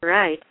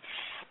 right.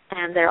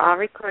 And they're all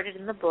recorded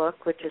in the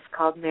book, which is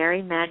called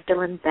Mary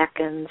Magdalene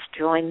Beckons,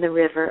 Join the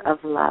River of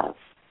Love.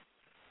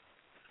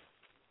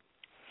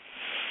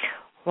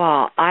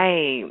 Well,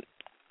 I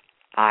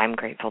I'm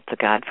grateful to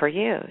God for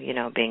you,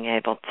 being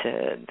able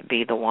to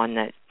be the one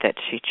that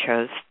she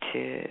chose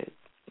to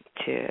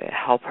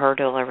help her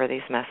deliver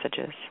these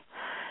messages.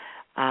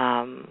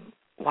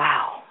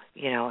 Wow,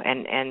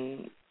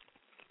 and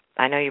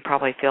I know you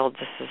probably feel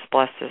just as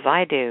blessed as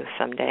I do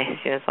some days.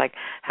 It's like,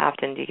 how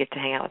often do you get to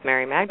hang out with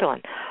Mary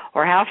Magdalene?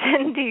 Or how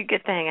often do you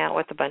get to hang out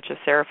with a bunch of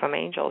seraphim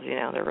angels?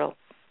 They're real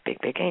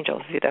big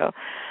angels,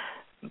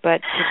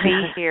 But to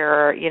be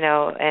here,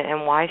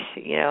 and why,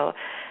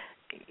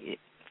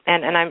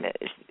 and I'm.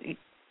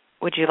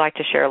 Would you like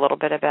to share a little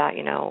bit about,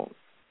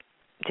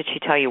 did she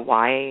tell you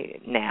why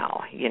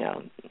now?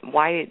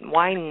 Why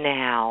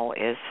now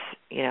is,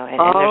 and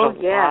there's a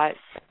lot.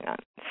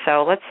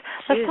 So let's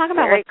talk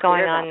about what's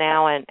going on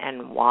now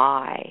and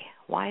why.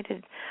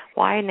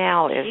 Why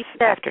now is,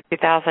 after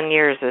 2,000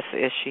 years,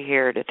 is she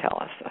here to tell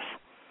us this?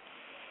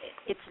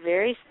 It's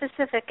very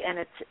specific, and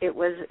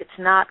it's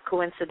not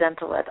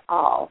coincidental at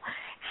all.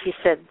 She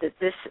said that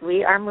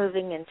we are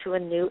moving into a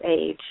new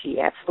age. She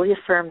absolutely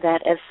affirmed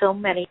that, as so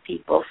many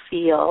people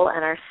feel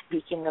and are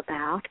speaking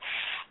about.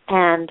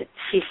 And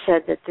she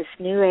said that this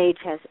new age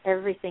has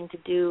everything to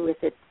do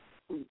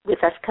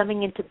with us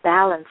coming into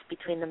balance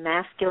between the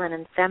masculine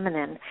and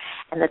feminine,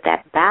 and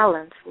that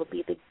balance will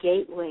be the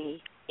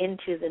gateway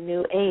into the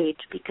new age,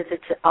 because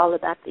it's all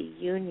about the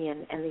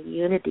union and the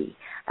unity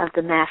of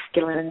the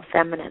masculine and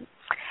feminine.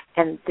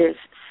 And there's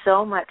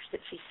so much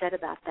that she said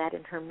about that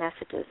in her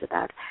messages,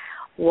 about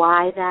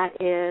why that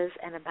is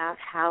and about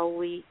how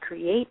we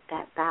create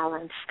that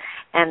balance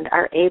and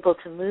are able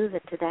to move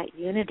into that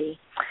unity.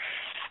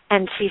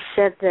 And she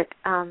said that,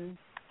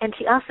 and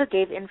she also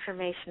gave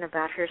information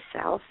about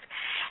herself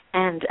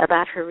and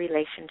about her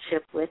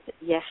relationship with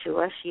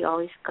Yeshua. She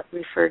always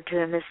referred to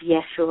him as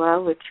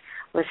Yeshua, which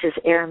was his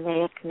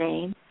Aramaic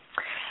name,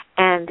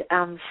 and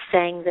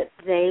saying that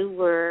they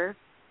were,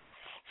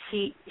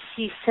 she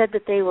said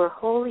that they were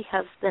holy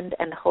husband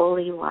and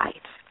holy wife,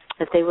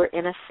 that they were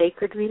in a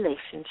sacred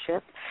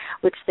relationship,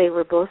 which they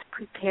were both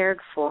prepared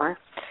for.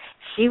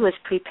 She was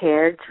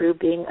prepared through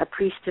being a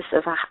priestess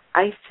of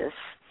Isis,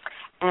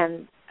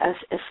 and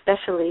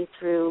especially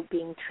through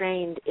being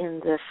trained in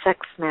the sex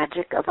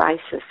magic of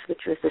Isis,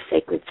 which was the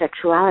sacred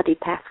sexuality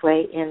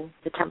pathway in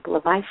the Temple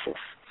of Isis.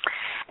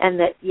 And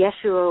that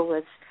Yeshua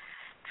was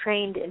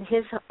trained in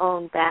his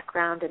own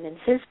background and in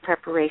his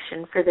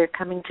preparation for their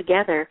coming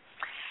together,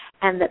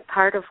 and that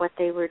part of what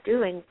they were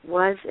doing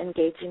was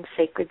engaging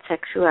sacred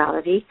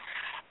sexuality,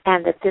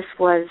 and that this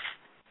was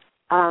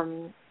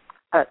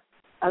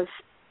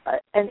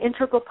an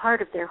integral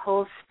part of their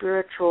whole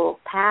spiritual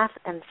path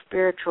and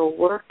spiritual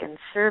work and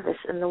service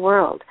in the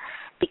world,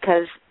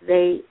 because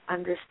they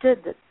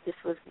understood that this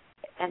was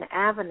an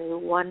avenue,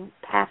 one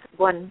path,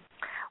 one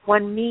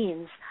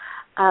means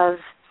of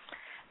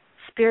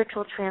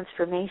spiritual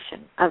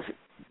transformation, of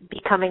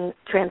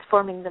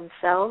transforming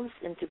themselves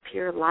into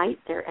pure light,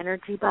 their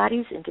energy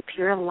bodies into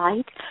pure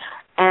light,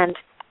 and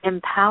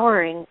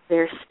empowering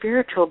their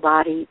spiritual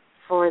body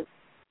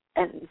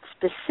and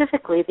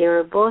specifically they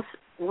were both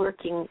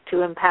working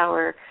to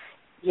empower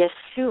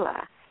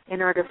Yeshua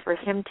in order for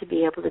him to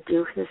be able to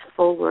do his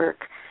full work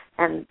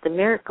and the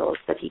miracles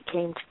that he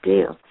came to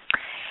do.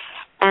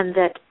 And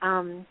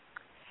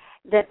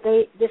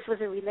this was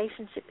a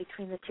relationship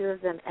between the two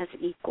of them as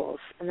equals,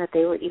 and that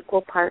they were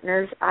equal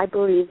partners. I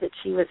believe that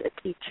she was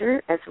a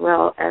teacher as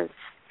well as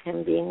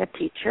him being a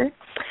teacher.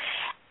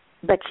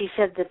 But she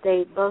said that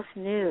they both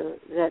knew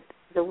that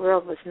the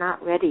world was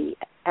not ready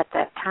at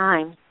that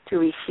time to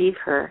receive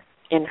her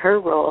in her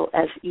role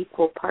as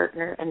equal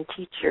partner and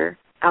teacher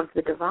of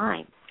the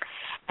divine,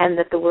 and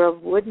that the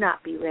world would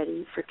not be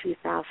ready for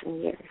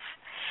 2,000 years,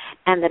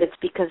 and that it's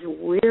because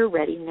we're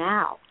ready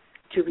now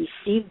to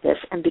receive this,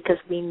 and because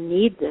we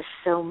need this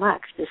so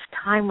much. This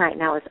time right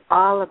now is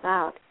all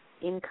about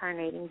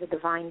incarnating the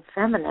divine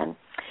feminine,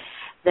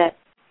 that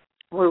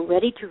we're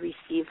ready to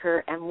receive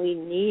her, and we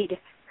need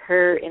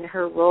her in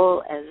her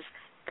role as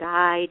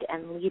guide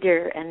and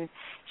leader, and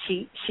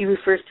she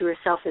refers to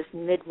herself as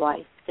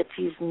midwife, that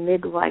she's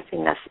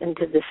midwifing us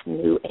into this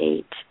new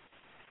age.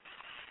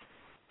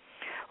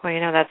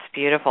 Well, that's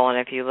beautiful, and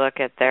if you look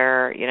at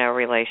their,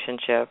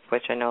 relationship,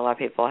 which I know a lot of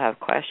people have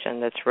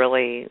questioned, that's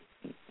really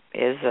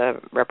is a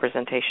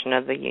representation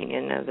of the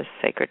union of the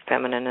sacred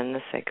feminine and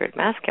the sacred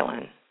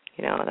masculine.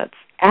 That's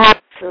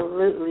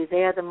absolutely,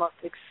 they are the most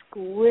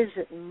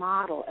exquisite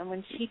model. And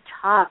when she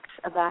talks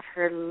about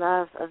her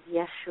love of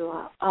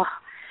Yeshua,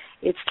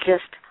 it's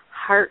just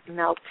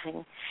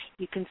heart-melting.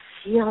 You can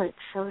feel it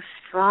so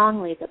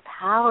strongly, the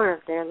power of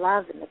their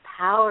love and the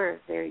power of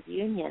their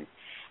union.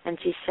 And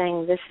she's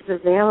saying this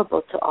is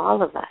available to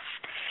all of us,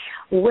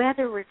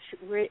 whether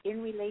we're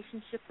in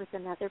relationship with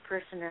another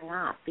person or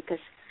not, because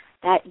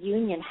that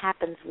union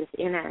happens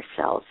within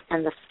ourselves.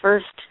 And the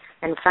first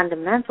and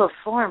fundamental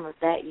form of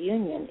that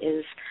union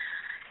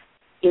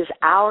is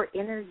our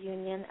inner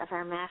union of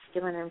our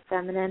masculine and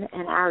feminine,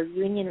 and our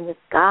union with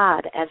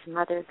God as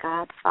Mother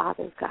God,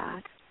 Father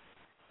God.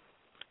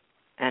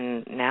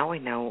 And now we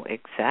know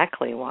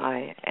exactly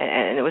why.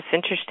 And it was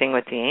interesting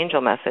with the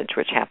angel message,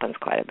 which happens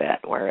quite a bit,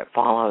 where it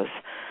follows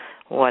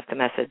what the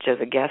message of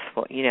the guest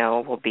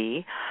will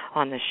be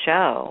on the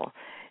show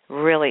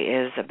really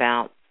is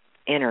about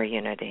inner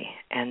unity.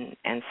 And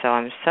so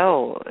I'm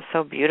so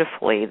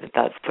beautifully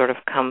that's sort of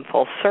come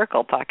full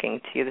circle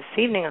talking to you this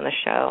evening on the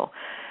show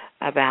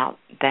about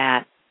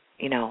that,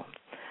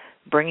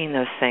 bringing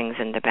those things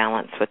into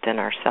balance within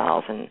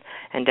ourselves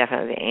and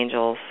definitely the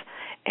angels.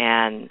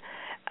 And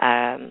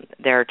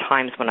there are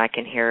times when I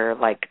can hear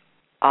like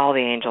all the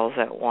angels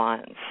at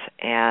once,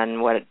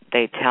 and what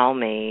they tell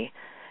me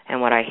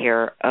and what I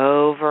hear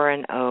over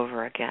and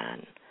over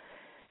again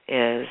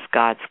is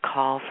God's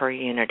call for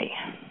unity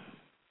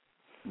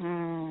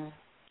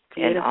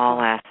in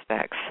all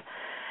aspects,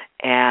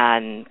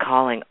 and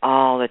calling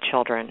all the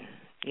children,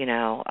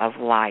 of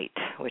light,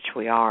 which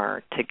we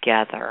are,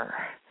 together,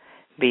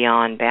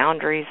 beyond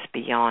boundaries,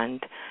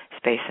 beyond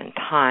space and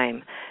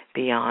time,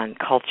 beyond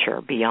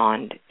culture,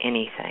 beyond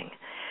anything.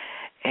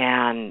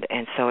 And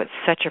so it's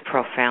such a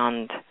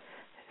profound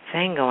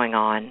thing going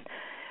on.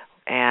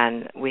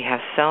 And we have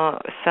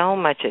so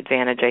much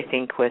advantage, I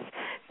think, with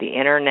the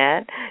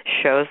Internet,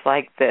 shows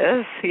like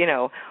this,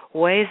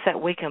 ways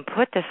that we can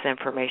put this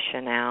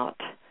information out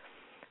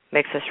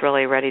makes us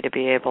really ready to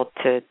be able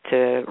to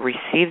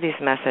receive these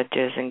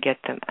messages and get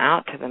them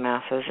out to the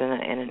masses in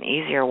an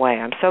easier way.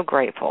 I'm so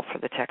grateful for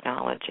the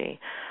technology.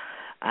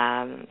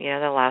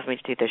 That allows me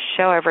to do this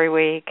show every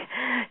week,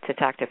 to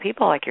talk to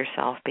people like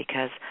yourself,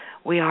 because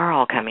we are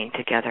all coming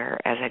together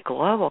as a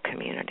global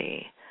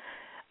community,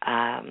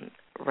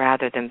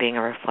 rather than being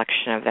a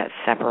reflection of that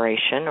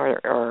separation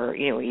or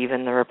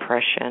even the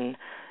repression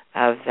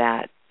of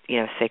that,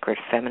 sacred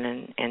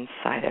feminine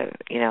inside of,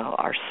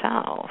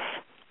 ourselves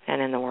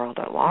and in the world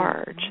at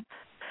large.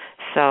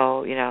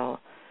 So,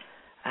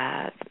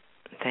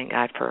 thank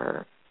God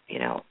for,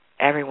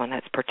 everyone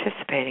that's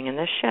participating in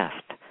this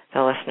shift.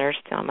 The listeners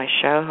on my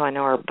show, who I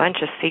know are a bunch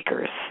of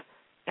seekers,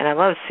 and I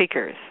love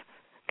seekers,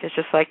 because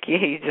just like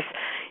you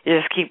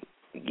just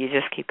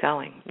keep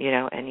going,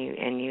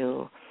 and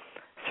you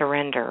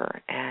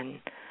surrender, and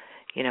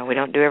we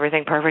don't do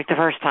everything perfect the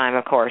first time,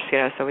 of course,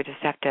 so we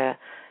just have to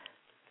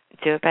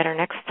do it better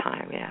next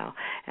time,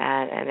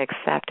 and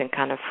accept and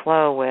kind of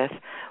flow with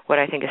what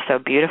I think is so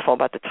beautiful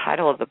about the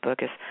title of the book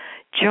is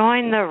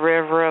Join the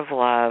River of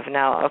Love.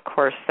 Now, of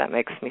course, that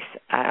makes me,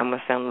 I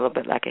almost sound a little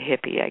bit like a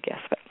hippie, I guess,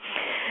 but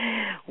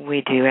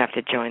we do have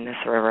to join this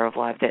river of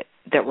love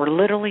that we're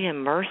literally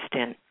immersed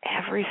in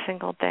every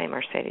single day,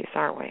 Mercedes,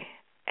 aren't we?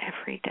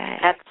 Every day.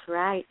 That's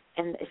right.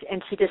 And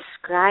she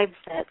describes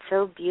that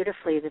so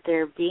beautifully, that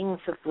there are beings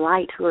of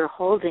light who are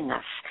holding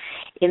us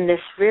in this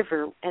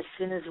river as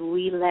soon as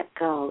we let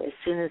go, as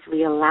soon as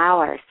we allow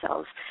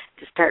ourselves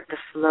to start to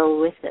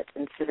flow with it,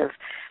 instead of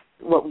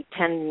what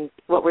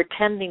we're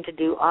tending to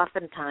do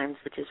oftentimes,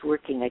 which is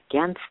working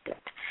against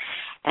it.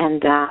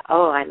 And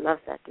I love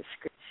that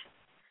description.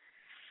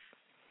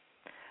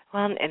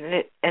 Well,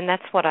 and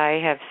that's what I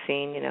have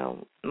seen,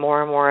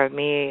 more and more of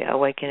me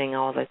awakening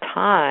all the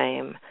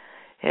time,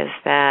 is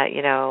that,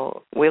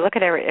 we look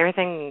at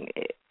everything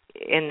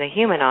in the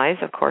human eyes,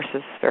 of course,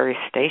 is very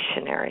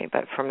stationary,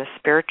 but from our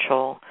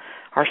spiritual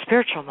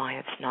mind,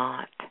 it's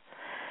not.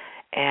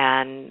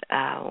 And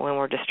when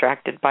we're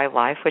distracted by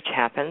life, which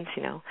happens,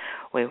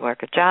 we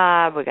work a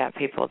job, we got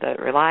people that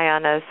rely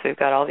on us, we've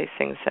got all these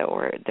things that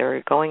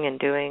they're going and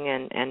doing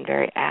and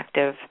very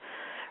active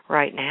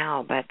right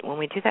now. But when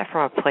we do that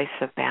from a place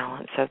of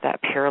balance, of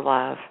that pure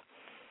love,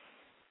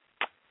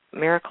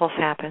 miracles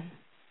happen.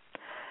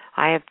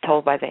 I have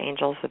told by the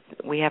angels that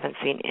we haven't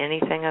seen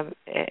anything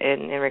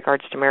in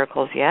regards to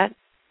miracles yet,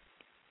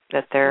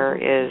 that there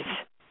is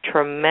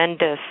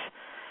tremendous,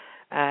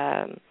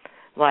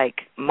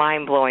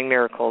 mind-blowing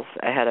miracles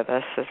ahead of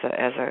us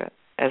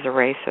as a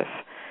race of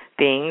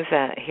beings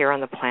here on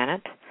the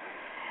planet.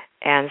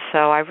 And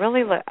so I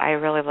really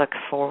look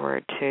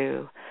forward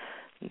to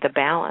the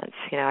balance.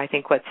 I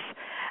think we're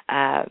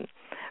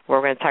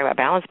going to talk about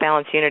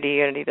balance,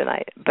 unity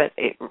tonight. But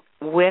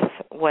with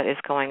what is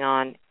going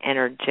on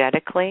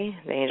energetically,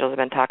 the angels have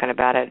been talking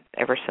about it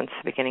ever since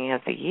the beginning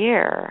of the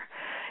year.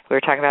 We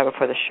were talking about it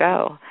before the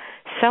show.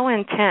 So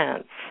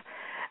intense.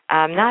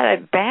 Not a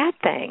bad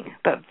thing,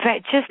 but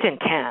just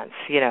intense,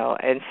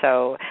 And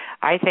so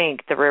I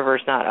think the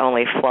river's not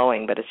only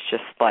flowing, but it's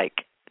just like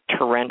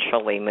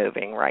torrentially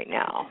moving right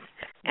now.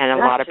 And a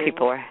lot of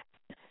people are...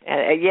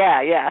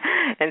 yeah.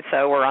 And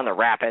so we're on the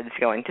rapids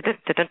going,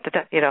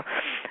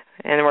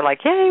 and we're like,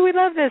 yay, we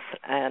love this.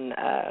 And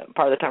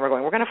part of the time we're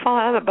going, we're going to fall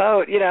out of the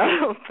boat,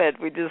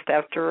 But we just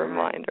have to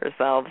remind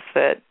ourselves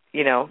that,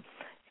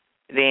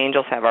 the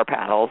angels have our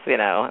paddles,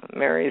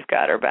 Mary's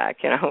got her back,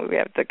 We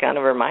have to kind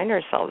of remind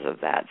ourselves of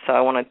that. So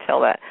I want to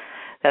tell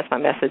that's my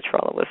message for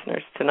all the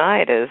listeners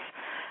tonight is,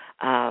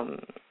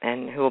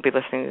 and who will be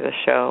listening to the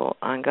show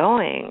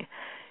ongoing,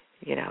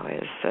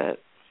 is that,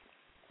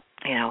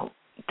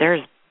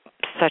 there's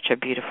such a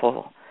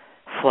beautiful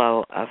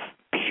flow of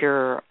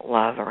pure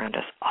love around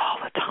us all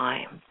the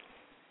time.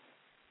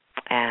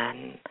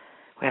 And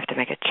we have to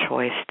make a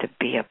choice to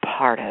be a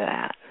part of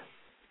that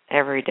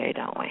every day,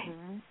 don't we?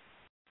 Mm-hmm.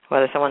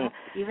 Whether someone...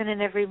 Even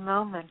in every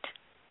moment.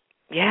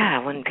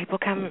 when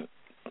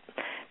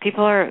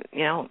people are,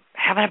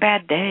 having a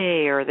bad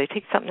day, or they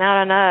take something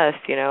out on us,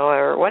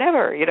 or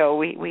whatever,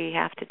 we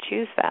have to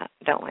choose that,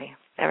 don't we?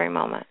 Every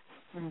moment.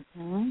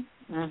 Mhm.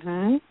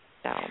 Mhm.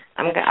 So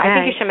I think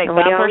you should make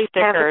bumper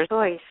stickers.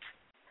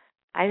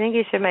 I think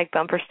you should make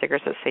bumper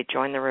stickers that say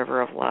 "Join the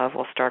River of Love."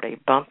 We'll start a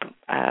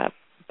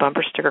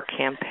bumper sticker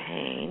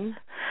campaign,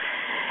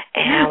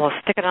 and we'll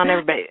stick it on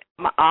everybody.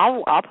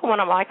 I'll put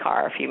one on my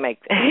car if you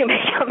make them.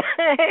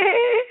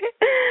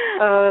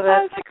 Oh,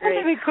 that's great.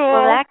 That'd be cool.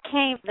 Well,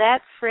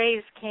 that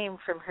phrase came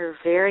from her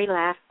very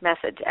last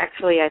message.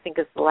 Actually, I think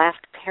it's the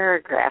last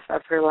paragraph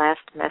of her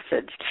last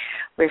message,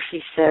 where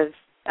she says,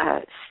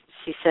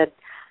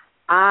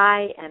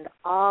 "I and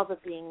all the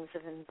beings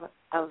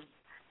of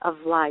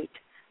light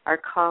are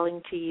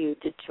calling to you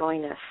to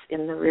join us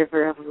in the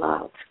river of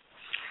love."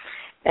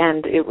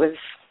 And it was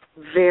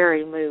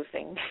very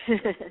moving.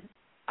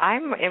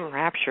 I'm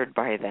enraptured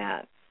by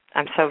that.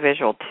 I'm so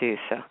visual too,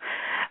 so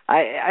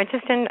I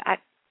just didn't.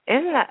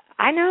 Isn't that?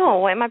 I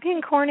know. Am I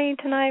being corny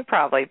tonight?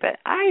 Probably, but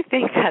I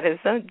think that is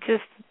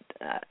just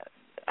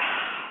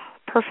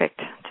perfect.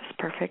 Just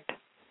perfect.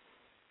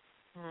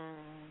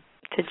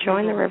 To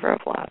join the river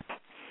of love.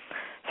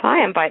 So I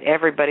invite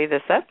everybody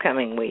this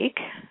upcoming week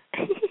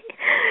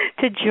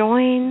to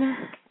join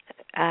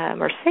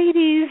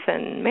Mercedes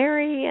and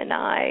Mary and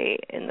I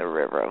in the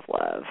river of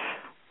love,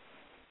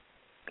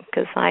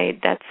 because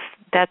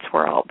that's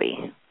where I'll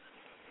be.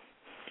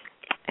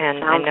 And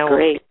sounds I know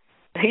great.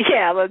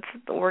 Yeah,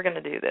 we're going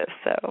to do this.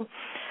 So,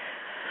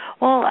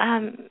 well,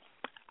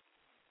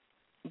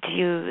 do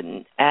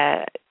you?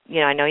 I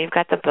know you've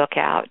got the book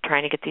out,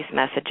 trying to get these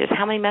messages.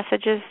 How many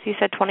messages? You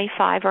said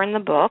 25 are in the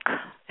book,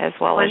 as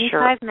well 25 as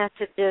your... 25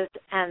 messages,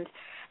 and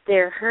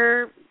they're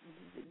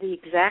the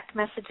exact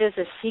messages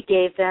as she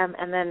gave them,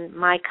 and then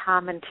my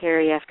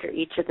commentary after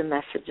each of the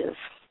messages.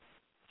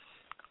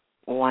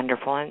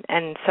 Wonderful.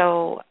 And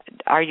so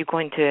are you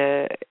going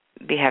to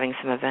be having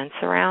some events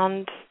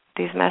around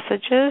these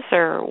messages,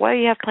 or what do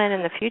you have planned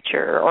in the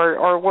future?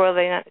 Or will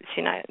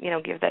she not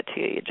give that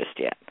to you just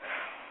yet?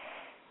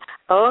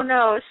 Oh,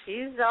 no,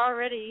 she's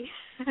already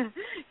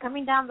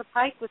coming down the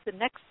pike with the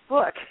next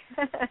book.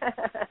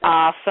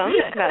 Awesome.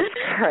 That's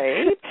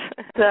great.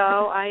 So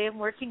I am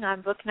working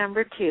on book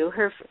number 2.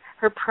 Her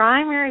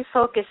primary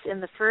focus in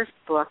the first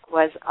book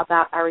was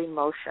about our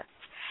emotions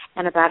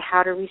and about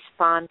how to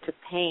respond to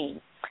pain,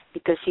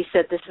 because she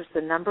said this is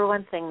the number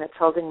one thing that's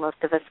holding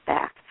most of us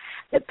back,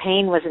 that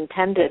pain was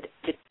intended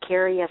to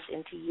carry us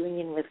into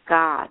union with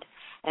God.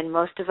 And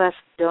most of us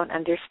don't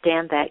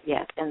understand that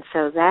yet. And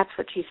so that's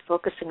what she's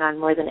focusing on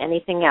more than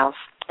anything else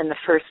in the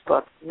first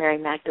book, Mary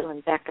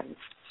Magdalene Beckons.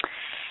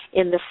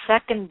 In the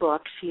second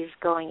book, she's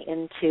going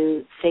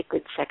into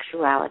sacred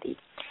sexuality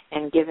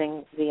and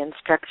giving the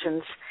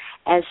instructions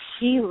as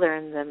she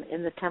learned them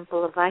in the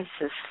Temple of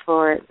Isis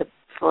for the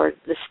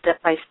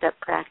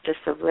step-by-step practice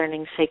of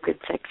learning sacred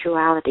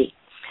sexuality.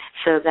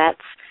 So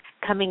that's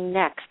coming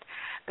next.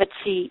 But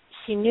she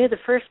knew the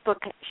first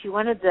book, she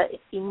wanted the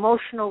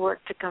emotional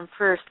work to come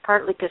first,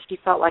 partly because she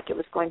felt like it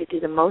was going to do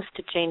the most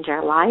to change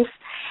our life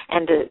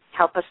and to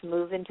help us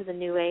move into the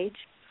new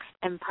age,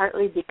 and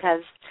partly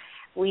because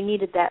we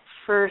needed that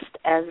first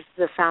as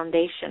the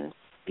foundation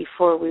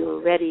before we were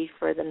ready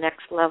for the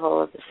next level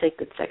of the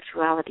sacred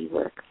sexuality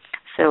work.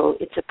 So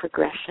it's a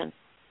progression.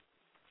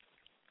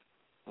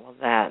 Well,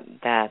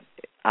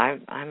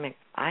 I'm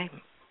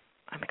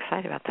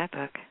excited about that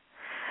book.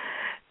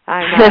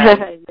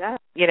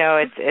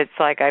 It's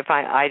like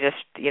I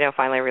just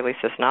finally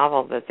released this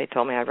novel that they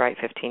told me I'd write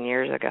 15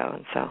 years ago,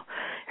 and so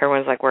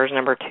everyone's like, "Where's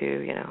number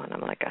 2?" And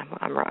I'm like,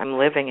 I'm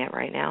living it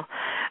right now.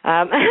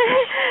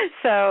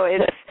 So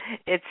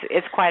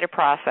it's quite a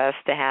process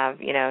to have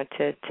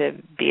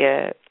to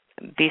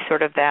be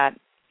sort of that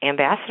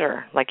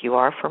ambassador, like you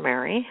are for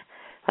Mary,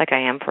 like I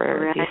am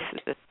for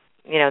these,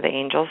 the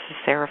angels, the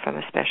seraphim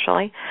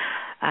especially,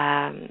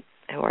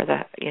 who are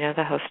the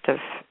host of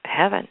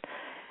heaven.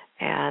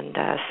 And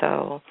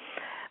so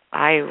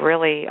I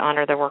really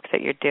honor the work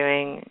that you're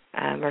doing,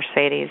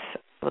 Mercedes.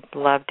 Would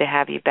love to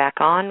have you back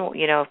on.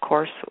 Of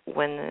course,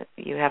 when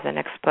you have the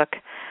next book,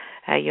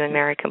 you and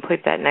Mary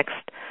complete that next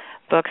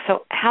book.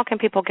 So how can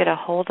people get a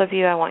hold of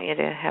you? I want you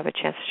to have a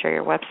chance to share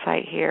your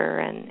website here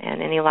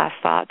and any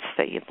last thoughts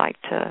that you'd like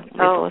to leave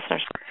the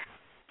listeners with.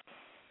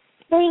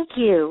 Thank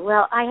you.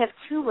 Well, I have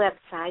 2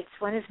 websites.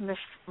 One is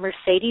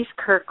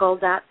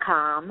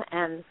MercedesKirkel.com,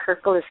 and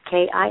Kirkel is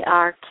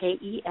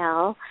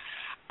Kirkel,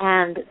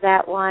 and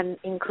that one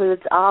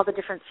includes all the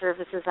different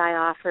services I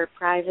offer,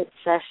 private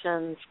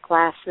sessions,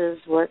 classes,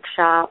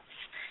 workshops,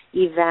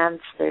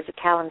 events. There's a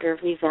calendar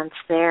of events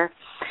there,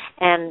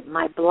 and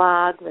my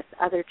blog with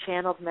other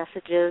channeled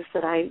messages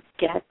that I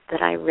get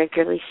that I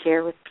regularly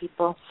share with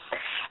people.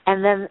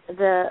 And then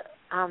the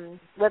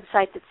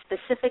website that's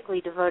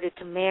specifically devoted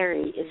to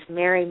Mary is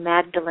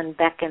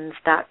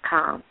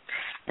MaryMagdaleneBeckons.com,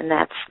 and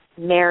that's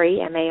Mary,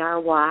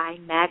 M-A-R-Y.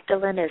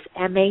 Magdalene is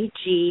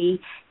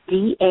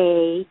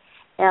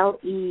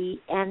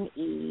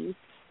M-A-G-D-A-L-E-N-E,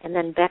 and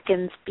then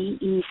Beckons,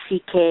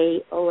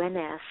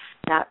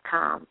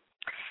 B-E-C-K-O-N-S.com.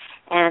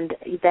 And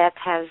that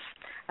has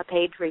a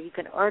page where you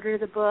can order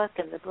the book,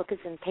 and the book is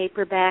in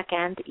paperback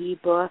and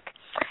ebook.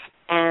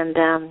 And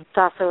it's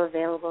also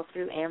available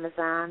through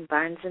Amazon,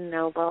 Barnes &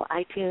 Noble,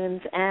 iTunes,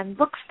 and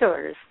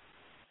bookstores.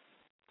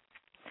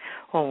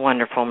 Well,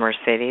 wonderful,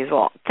 Mercedes.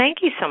 Well, thank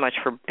you so much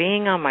for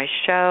being on my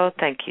show.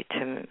 Thank you,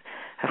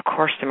 of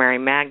course, to Mary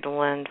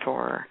Magdalene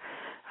for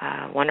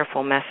a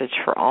wonderful message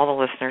for all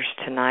the listeners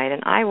tonight.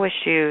 And I wish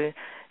you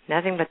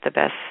nothing but the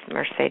best,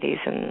 Mercedes,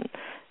 and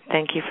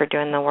thank you for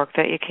doing the work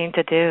that you came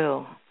to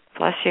do.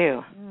 Bless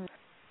you.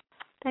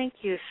 Thank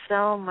you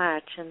so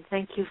much, and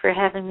thank you for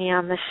having me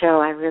on the show.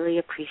 I really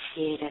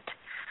appreciate it.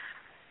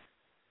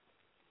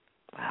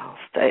 Well,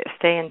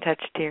 stay in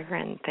touch, dear,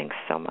 and thanks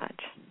so much.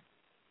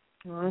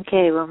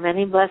 Okay, well,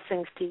 many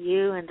blessings to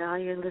you and all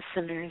your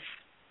listeners.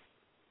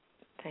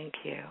 Thank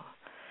you.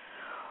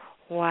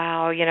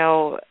 Wow,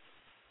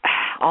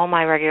 all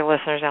my regular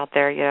listeners out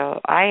there,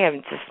 I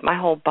am just, my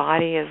whole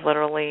body is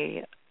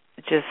literally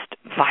just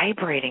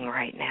vibrating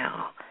right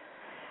now.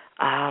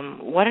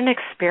 What an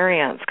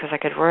experience, because I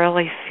could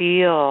really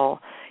feel,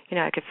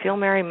 I could feel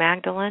Mary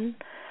Magdalene.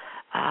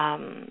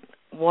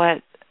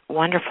 What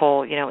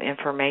wonderful,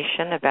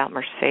 information about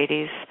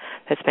Mercedes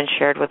that's been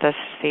shared with us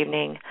this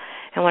evening.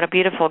 And what a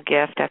beautiful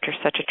gift after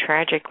such a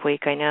tragic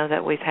week. I know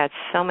that we've had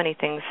so many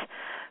things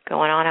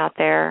going on out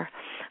there.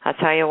 I'll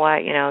tell you what,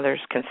 there's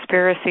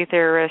conspiracy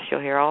theorists.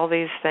 You'll hear all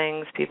these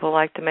things. People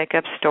like to make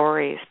up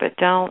stories, but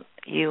don't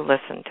you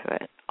listen to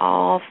it.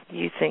 All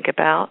you think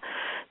about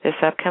this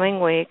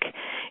upcoming week,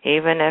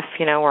 even if,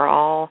 we're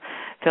all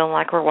feeling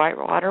like we're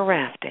whitewater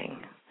rafting,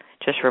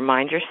 just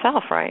remind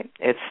yourself, right?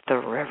 It's the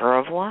river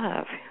of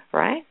love,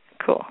 right?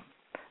 Cool.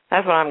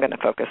 That's what I'm going to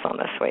focus on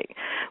this week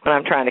when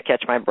I'm trying to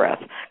catch my breath.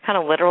 Kind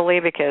of literally,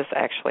 because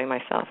actually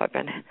myself, I've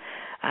been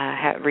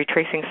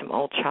retracing some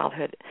old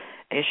childhood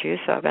issues,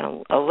 so I've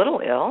been a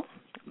little ill,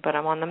 but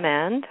I'm on the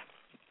mend.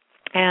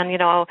 And,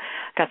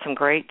 got some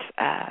great,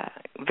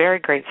 very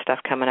great stuff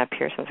coming up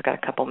here since I've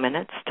got a couple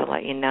minutes to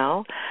let you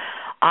know.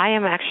 I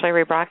am actually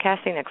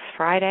rebroadcasting next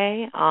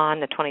Friday on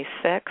the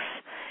 26th,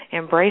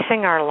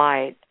 Embracing Our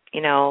Light.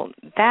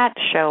 That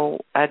show,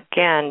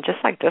 again, just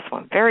like this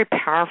one, very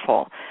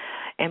powerful.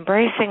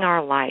 Embracing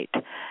Our Light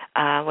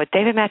with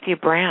David Matthew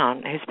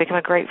Brown, who's become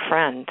a great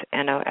friend,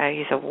 and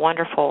he's a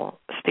wonderful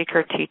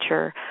speaker,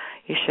 teacher.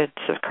 You should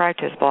subscribe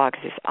to his blog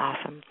because he's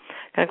awesome.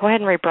 I'm going to go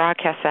ahead and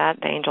rebroadcast that.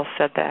 The angel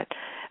said that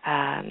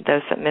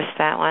those that missed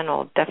that one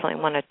will definitely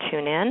want to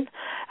tune in.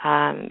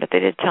 But they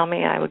did tell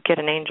me I would get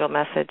an angel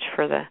message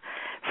for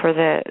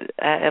the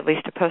at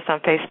least a post on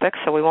Facebook,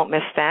 so we won't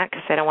miss that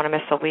because they don't want to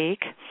miss a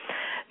week.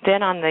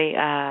 Then on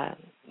the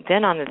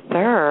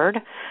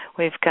 3rd,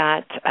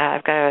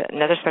 I've got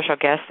another special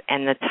guest,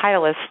 and the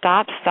title is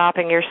 "Stop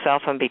Stopping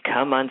Yourself and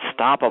Become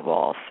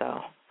Unstoppable." So,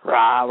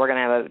 we're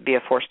going to be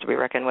a force to be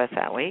reckoned with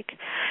that week.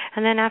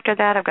 And then after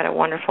that, I've got a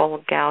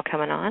wonderful gal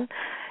coming on,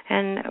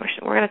 and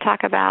we're going to talk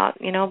about,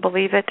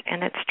 believe it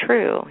and it's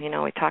true.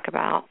 We talk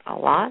about a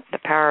lot, the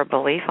power of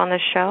belief on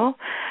this show.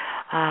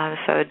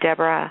 So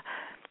Deborah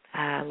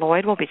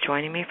Lloyd will be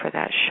joining me for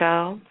that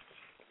show.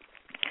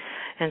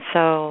 And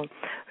so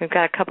we've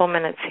got a couple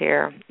minutes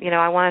here.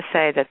 I want to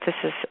say that this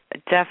is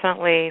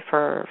definitely,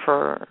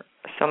 for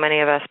so many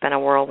of us, been a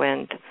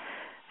whirlwind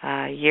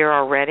year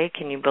already.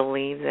 Can you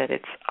believe that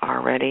it's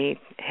already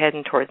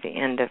heading toward the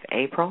end of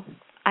April?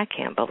 I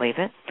can't believe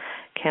it.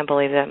 Can't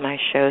believe that my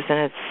show's in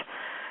its,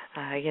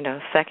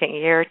 second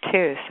year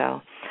too.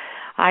 So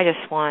I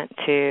just want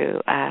to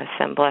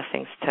send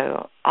blessings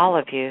to all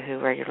of you who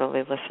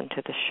regularly listen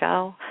to the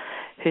show,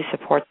 who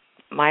support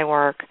my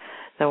work,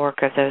 the work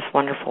of those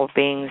wonderful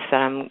beings that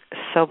I'm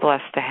so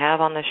blessed to have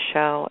on the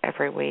show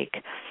every week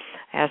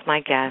as my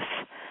guests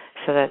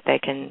so that they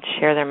can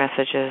share their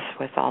messages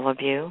with all of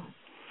you.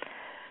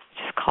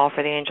 Just call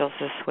for the angels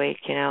this week.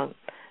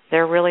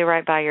 They're really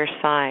right by your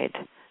side.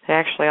 They're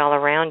actually all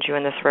around you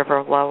in this river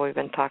of love we've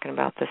been talking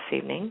about this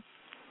evening.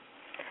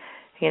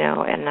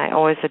 And I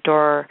always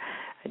adore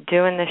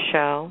doing the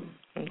show.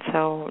 And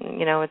so,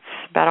 it's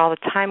about all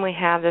the time we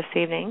have this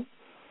evening.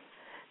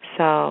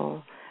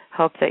 So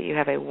hope that you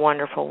have a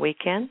wonderful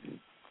weekend.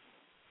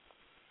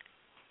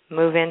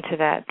 Move into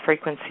that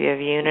frequency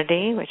of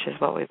unity, which is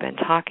what we've been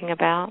talking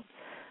about.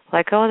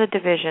 Let go of the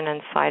division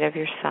inside of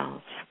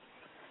yourselves.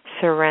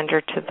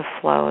 Surrender to the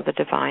flow of the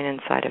divine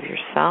inside of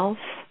yourselves.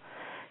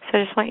 So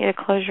I just want you to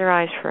close your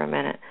eyes for a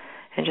minute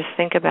and just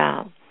think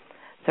about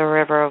the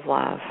river of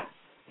love,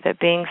 that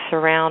beings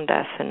surround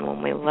us, and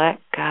when we let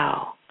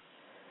go,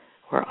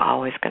 we're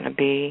always going to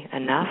be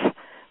enough.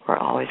 We're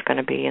always going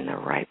to be in the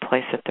right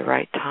place at the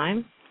right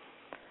time,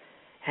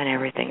 and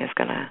everything is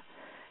going to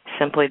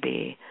simply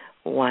be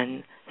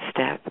one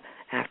step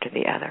after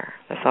the other.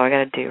 That's all I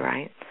got to do,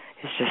 right,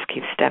 is just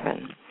keep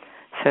stepping.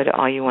 So to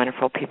all you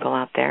wonderful people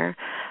out there,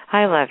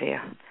 I love you,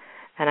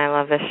 and I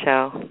love this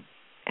show,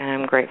 and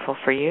I'm grateful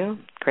for you,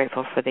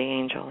 grateful for the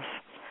angels.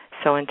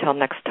 So until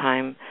next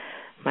time,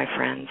 my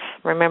friends,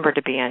 remember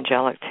to be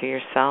angelic to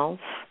yourselves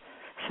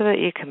so that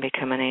you can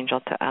become an angel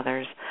to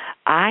others.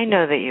 I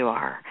know that you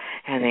are,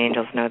 and the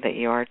angels know that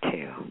you are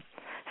too.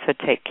 So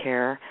take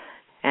care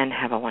and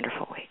have a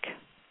wonderful week.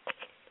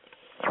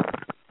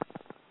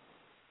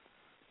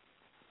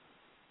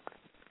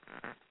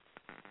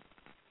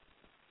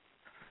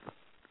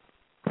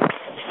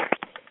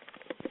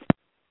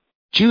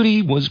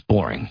 Judy was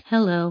boring.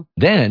 Hello.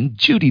 Then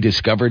Judy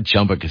discovered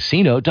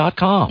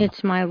ChumbaCasino.com.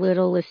 It's my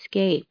little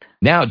escape.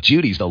 Now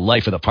Judy's the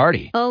life of the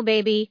party. Oh,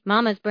 baby,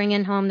 mama's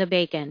bringing home the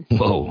bacon.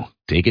 Whoa,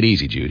 take it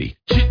easy, Judy.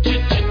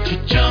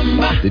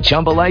 The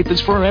Chumba life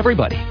is for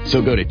everybody.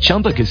 So go to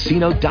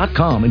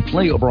ChumbaCasino.com and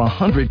play over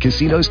 100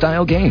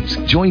 casino-style games.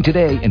 Join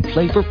today and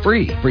play for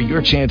free for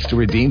your chance to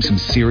redeem some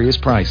serious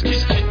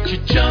prizes.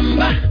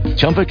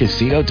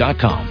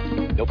 ChumbaCasino.com.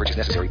 No purchase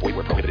necessary. Void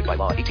where prohibited by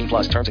law.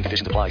 18+ terms and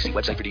conditions apply. See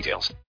website for details.